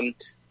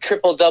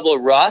triple-double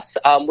Russ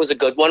was a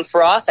good one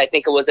for us. I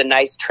think it was a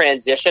nice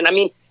transition. I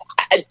mean,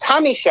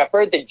 Tommy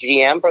Shepard, the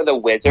GM for the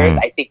Wizards,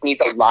 I think needs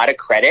a lot of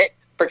credit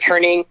for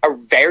turning a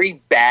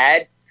very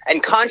bad,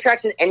 and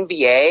contracts in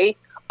NBA,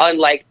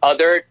 unlike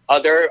other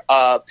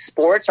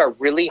sports, are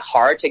really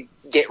hard to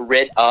get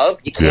rid of.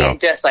 You can't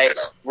just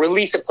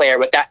release a player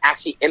without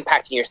actually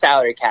impacting your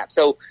salary cap.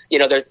 So,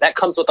 that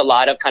comes with a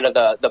lot of kind of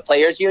the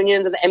players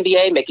unions in the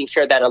NBA, making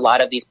sure that a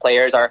lot of these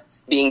players are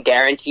being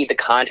guaranteed the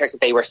contracts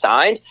that they were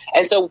signed.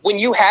 And so when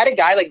you had a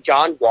guy like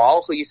John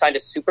Wall, who you signed a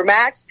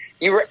supermax,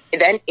 you were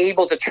then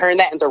able to turn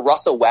that into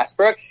Russell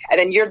Westbrook. And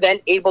then you're then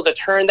able to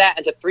turn that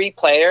into 3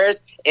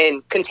 players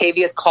in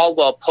Kentavious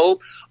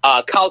Caldwell-Pope,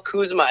 Kyle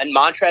Kuzma, and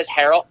Montrezl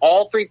Harrell,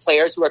 all 3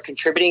 players who are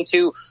contributing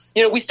to,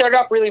 we started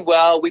off really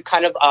well. We've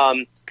kind of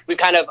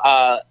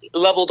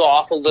leveled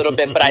off a little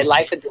bit, but I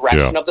like the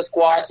direction of the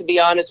squad, to be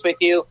honest with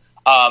you.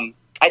 I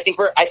think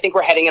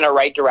we're heading in a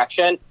right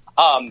direction.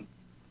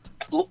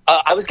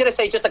 I was going to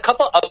say just a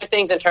couple other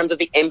things in terms of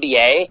the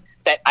NBA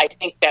that I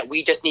think that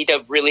we just need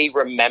to really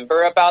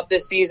remember about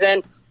this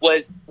season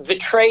was the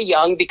Trae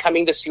Young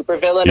becoming the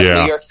supervillain of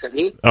New York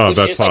City. Oh,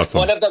 that's just awesome.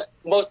 One of the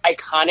most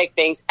iconic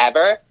things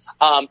ever.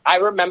 I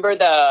remember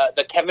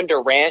the Kevin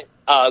Durant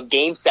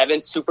Game 7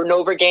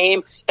 Supernova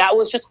game. That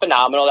was just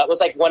phenomenal. That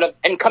was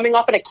and coming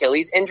off an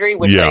Achilles injury,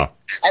 which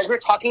as we're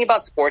talking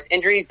about sports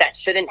injuries, that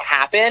shouldn't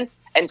happen.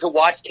 And to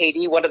watch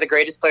KD, one of the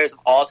greatest players of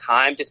all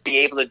time, just be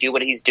able to do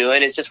what he's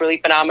doing is just really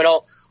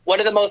phenomenal. One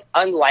of the most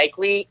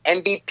unlikely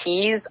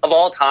MVPs of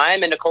all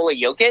time, and Nikola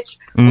Jokic,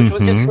 which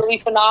was just really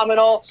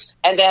phenomenal.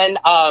 And then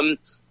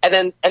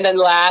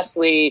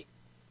lastly,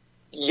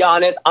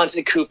 Giannis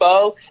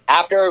Antetokounmpo,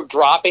 after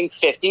dropping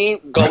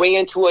 50, going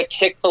into a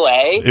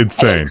Chick-fil-A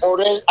Insane. and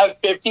ordering a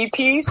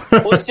 50-piece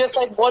was just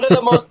like one of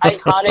the most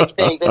iconic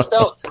things. And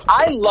so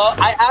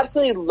I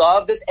absolutely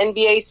love this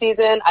NBA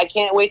season. I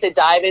can't wait to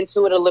dive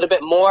into it a little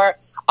bit more.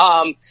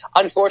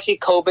 Unfortunately,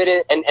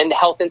 COVID and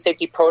health and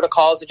safety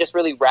protocols are just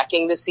really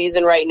wrecking the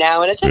season right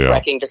now, and it's just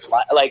wrecking just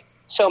like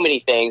so many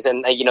things.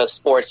 And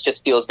sports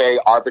just feels very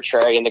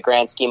arbitrary in the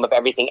grand scheme of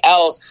everything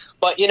else.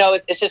 But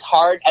it's just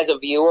hard as a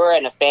viewer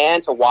and a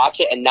fan to watch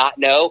it and not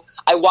know.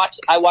 I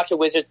watched a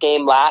Wizards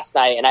game last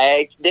night, and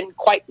I didn't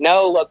quite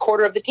know a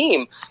quarter of the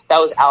team that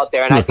was out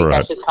there. And I think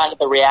that's just kind of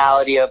the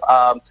reality of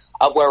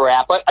where we're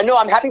at. But no,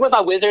 I'm happy with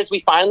my Wizards. We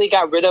finally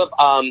got rid of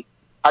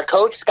our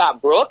coach,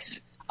 Scott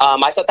Brooks.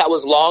 I thought that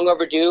was long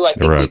overdue. I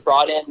think we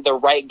brought in the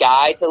right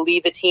guy to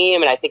lead the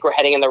team, and I think we're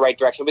heading in the right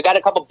direction. We got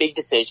a couple big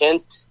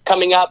decisions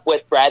coming up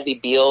with Bradley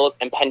Beal's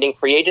impending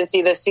free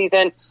agency this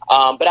season,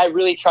 but I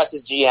really trust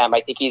his GM.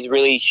 I think he's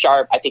really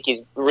sharp. I think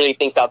he really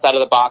thinks outside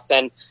of the box,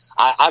 and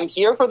I'm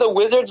here for the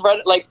Wizards,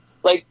 like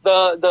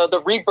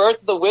the rebirth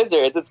of the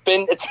Wizards. It's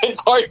been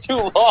far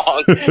too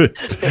long.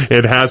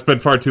 It has been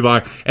far too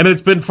long, and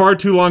it's been far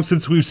too long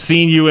since we've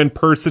seen you in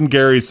person,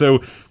 Gary. So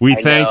we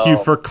thank you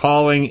for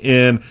calling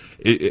in.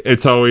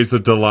 It's always a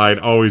delight,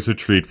 always a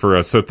treat for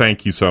us. So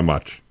thank you so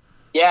much.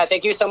 Yeah,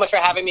 thank you so much for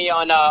having me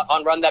on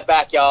Run That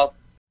Back, y'all.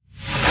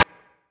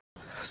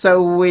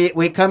 So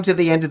we come to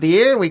the end of the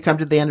year, we come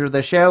to the end of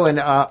the show, and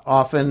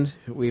often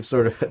we've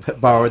sort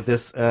of borrowed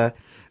this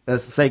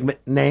segment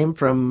name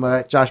from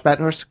Josh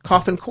Batnor's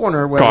Coffin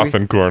Corner, where we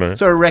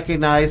sort of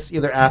recognize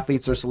either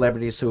athletes or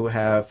celebrities who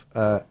have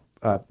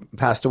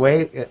passed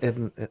away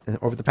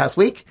over the past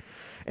week.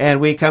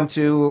 And we come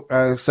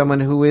to someone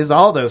who is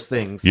all those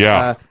things.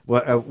 Yeah.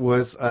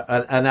 Was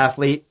an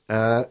athlete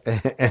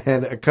and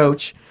a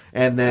coach,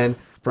 and then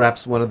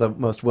perhaps one of the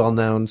most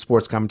well-known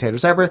sports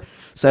commentators ever.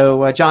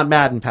 So John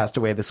Madden passed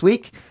away this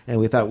week, and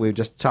we thought we would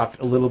just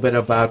talk a little bit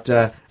about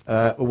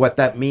what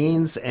that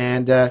means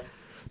and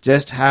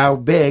just how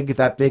big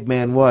that big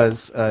man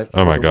was in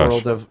the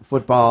world of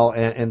football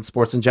and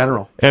sports in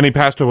general. And he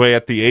passed away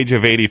at the age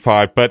of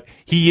 85, but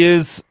he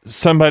is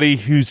somebody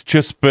who's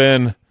just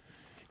been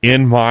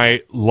in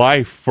my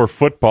life for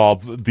football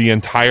the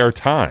entire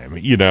time,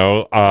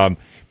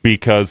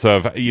 because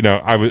of,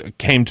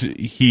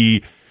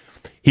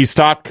 he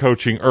stopped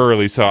coaching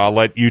early, so I'll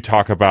let you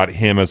talk about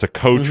him as a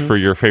coach for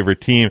your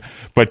favorite team,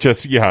 but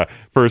just,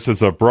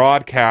 versus a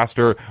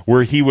broadcaster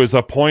where he was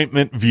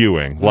appointment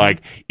viewing.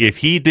 Like, if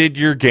he did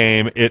your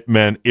game, it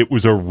meant it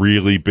was a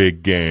really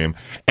big game.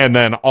 And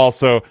then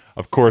also,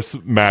 of course,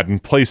 Madden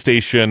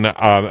PlayStation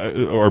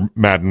or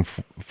Madden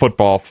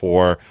football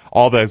for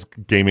all those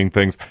gaming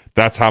things.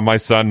 That's how my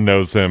son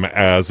knows him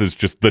as, is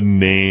just the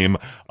name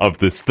of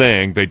this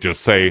thing. They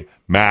just say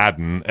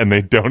Madden, and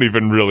they don't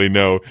even really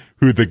know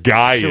who the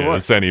guy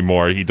is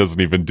anymore. He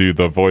doesn't even do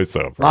the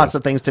voiceover. Lots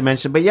of things to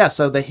mention, but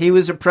so he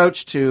was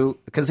approached to,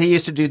 because he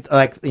used to do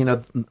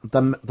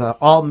the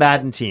all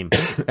Madden team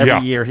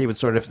every year. He would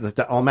sort of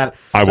the all Madden.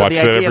 I watched it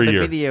every year. The idea of the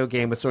video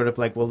game was sort of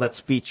like, well, let's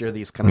feature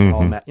these kind of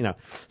all Madden.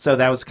 So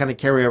that was kind of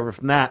carryover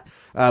from that.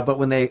 But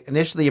when they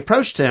initially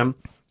approached him,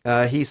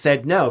 he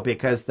said no,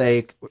 because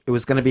it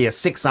was going to be a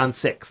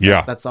 6-on-6.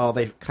 Yeah, that's all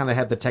they kind of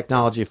had the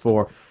technology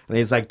for. And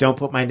he's like, don't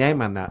put my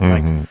name on that.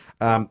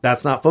 Like,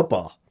 that's not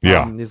football.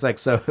 Yeah. He's like,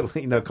 so,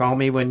 call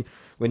me when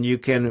you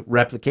can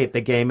replicate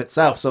the game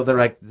itself. So they're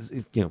like,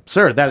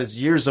 sir, that is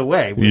years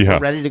away. We're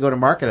ready to go to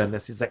market on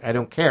this. He's like, I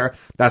don't care.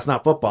 That's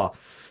not football.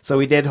 So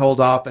we did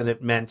hold off, and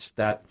it meant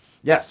that,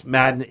 yes,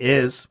 Madden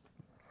is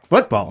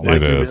football.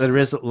 Like, there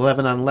is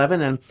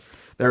 11-on-11, and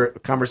there are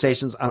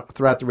conversations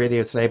throughout the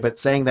radio today, but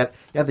saying that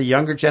the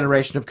younger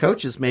generation of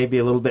coaches may be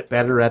a little bit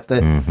better at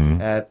the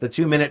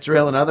 2-minute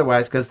drill and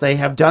otherwise, because they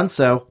have done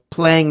so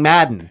playing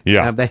Madden.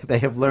 Yeah, they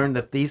have learned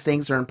that these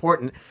things are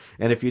important,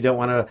 and if you don't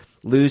want to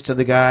lose to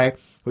the guy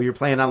who you're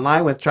playing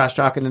online with trash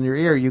talking in your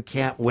ear, you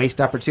can't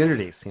waste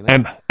opportunities.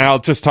 And I'll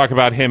just talk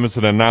about him as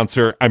an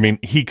announcer. I mean,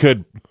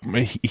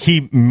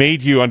 he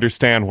made you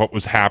understand what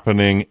was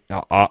happening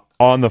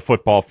on the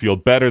football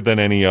field better than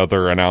any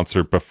other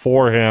announcer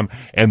before him,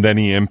 and then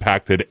he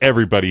impacted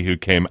everybody who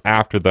came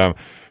after them,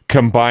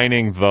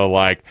 combining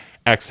the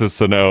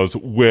X's and O's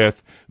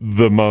with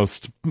the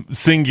most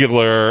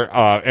singular,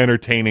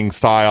 entertaining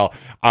style.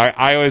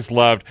 I always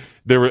loved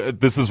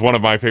this is one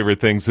of my favorite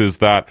things, is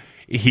that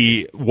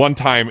one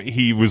time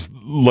he was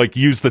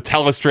used the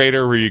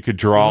telestrator where you could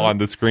draw on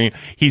the screen.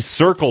 He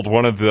circled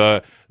one of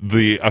the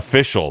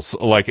officials,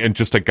 and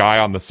just a guy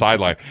on the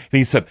sideline. And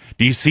he said,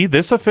 do you see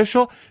this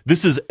official?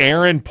 This is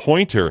Aaron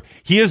Pointer.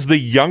 He is the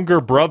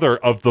younger brother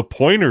of the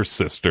Pointer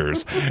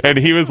Sisters. And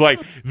he was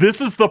like,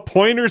 this is the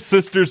Pointer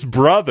Sisters'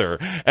 brother.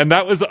 And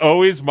that was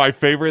always my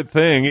favorite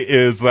thing,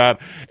 is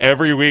that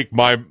every week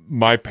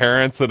my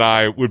parents and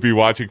I would be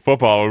watching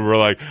football, and we were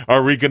like,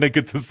 are we going to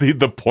get to see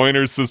the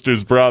Pointer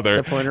Sisters' brother?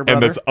 The Pointer brother?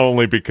 And that's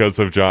only because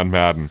of John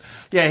Madden.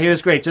 Yeah, he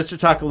was great. Just to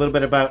talk a little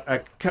bit about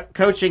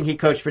coaching, he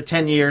coached for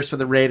 10 years for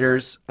the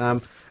Raiders.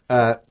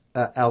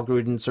 Al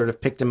Gruden sort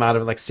of picked him out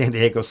of like San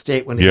Diego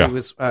State when he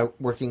was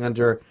working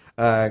under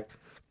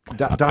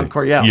Don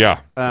Coryell. Yeah.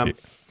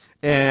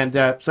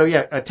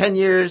 10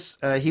 years.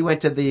 He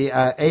went to the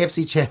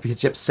AFC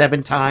Championship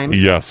 7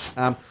 times. Yes.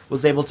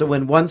 Was able to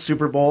win 1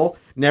 Super Bowl,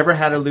 never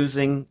had a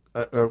losing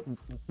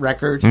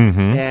record,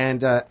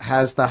 and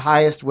has the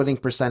highest winning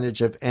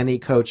percentage of any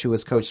coach who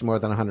has coached more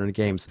than 100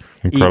 games,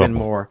 Incredible. even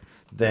more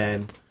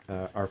than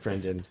our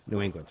friend in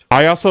New England.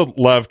 I also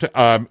loved,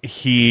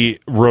 he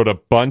wrote a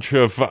bunch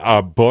of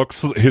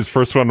books. His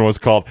first one was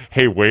called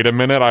Hey, Wait a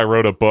Minute, I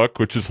Wrote a Book,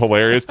 which is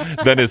hilarious.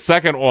 Then his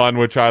second one,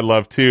 which I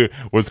love too,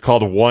 was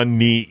called One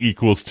Knee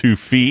Equals 2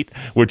 Feet,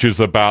 which is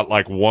about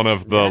like one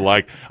of the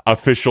like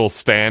official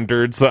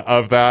standards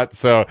of that.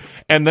 So,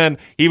 and then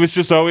he was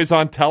just always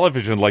on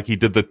television. Like he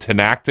did the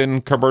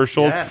Tenactin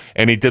commercials,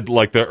 and he did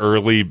like the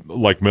early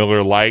like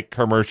Miller Lite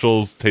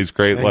commercials. Tastes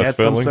great, He less had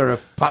filling. some sort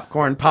of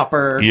popcorn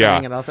popper thing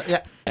and all that.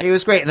 Yeah, he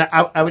was great. And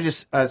I would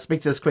just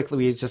speak to this quickly.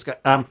 We just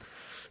got growing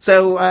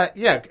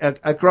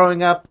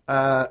up,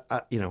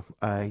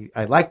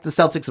 I liked the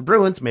Celtics and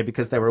Bruins, maybe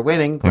because they were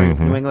winning, going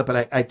from New England,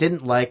 but I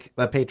didn't like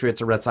the Patriots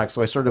or Red Sox,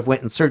 so I sort of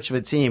went in search of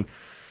a team.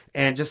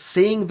 And just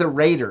seeing the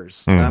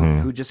Raiders,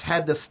 who just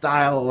had this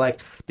style,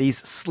 like these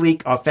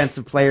sleek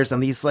offensive players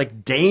and these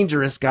like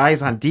dangerous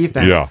guys on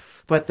defense. Yeah.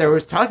 But there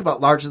was talk about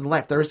larger than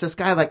life. There was this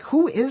guy, like,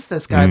 who is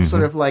this guy?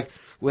 Sort of like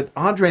with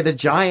Andre the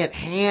Giant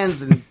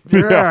hands and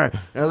they're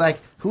like,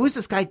 who is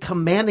this guy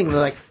commanding? They're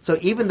like, so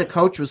even the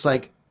coach was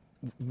like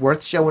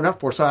worth showing up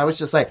for. So I was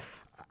just like,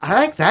 I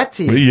like that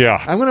team.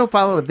 Yeah. I'm going to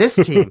follow this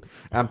team.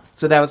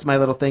 So that was my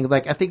little thing.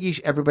 Like, I think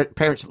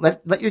parents,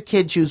 let your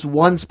kid choose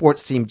one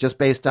sports team just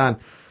based on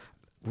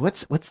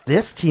what's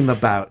this team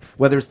about?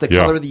 Whether it's the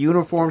color of the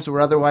uniforms or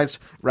otherwise,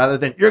 rather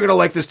than you're going to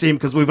like this team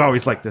because we've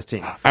always liked this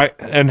team.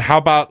 And how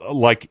about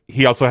like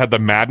he also had the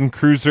Madden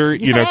Cruiser,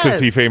 you know,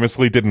 because he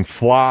famously didn't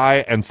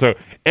fly, and so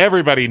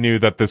everybody knew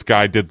that this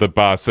guy did the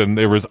bus, and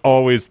there was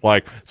always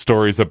like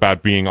stories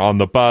about being on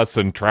the bus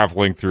and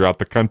traveling throughout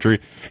the country.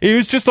 He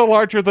was just a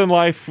larger than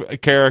life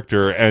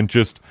character, and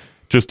just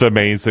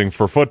amazing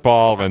for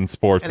football and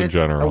sports in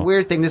general. A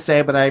weird thing to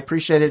say, but I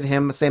appreciated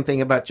him. Same thing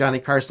about Johnny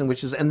Carson,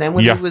 and then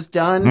when he was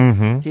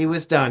done, he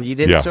was done. You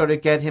didn't sort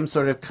of get him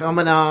sort of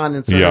coming on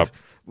and sort of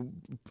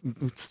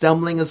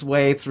stumbling his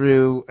way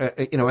through,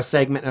 a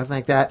segment and everything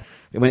like that.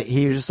 When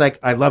he was just like,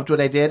 I loved what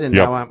I did, and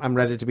now I'm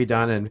ready to be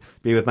done and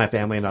be with my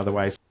family and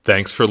otherwise.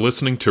 Thanks for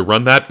listening to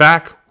Run That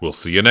Back. We'll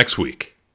see you next week.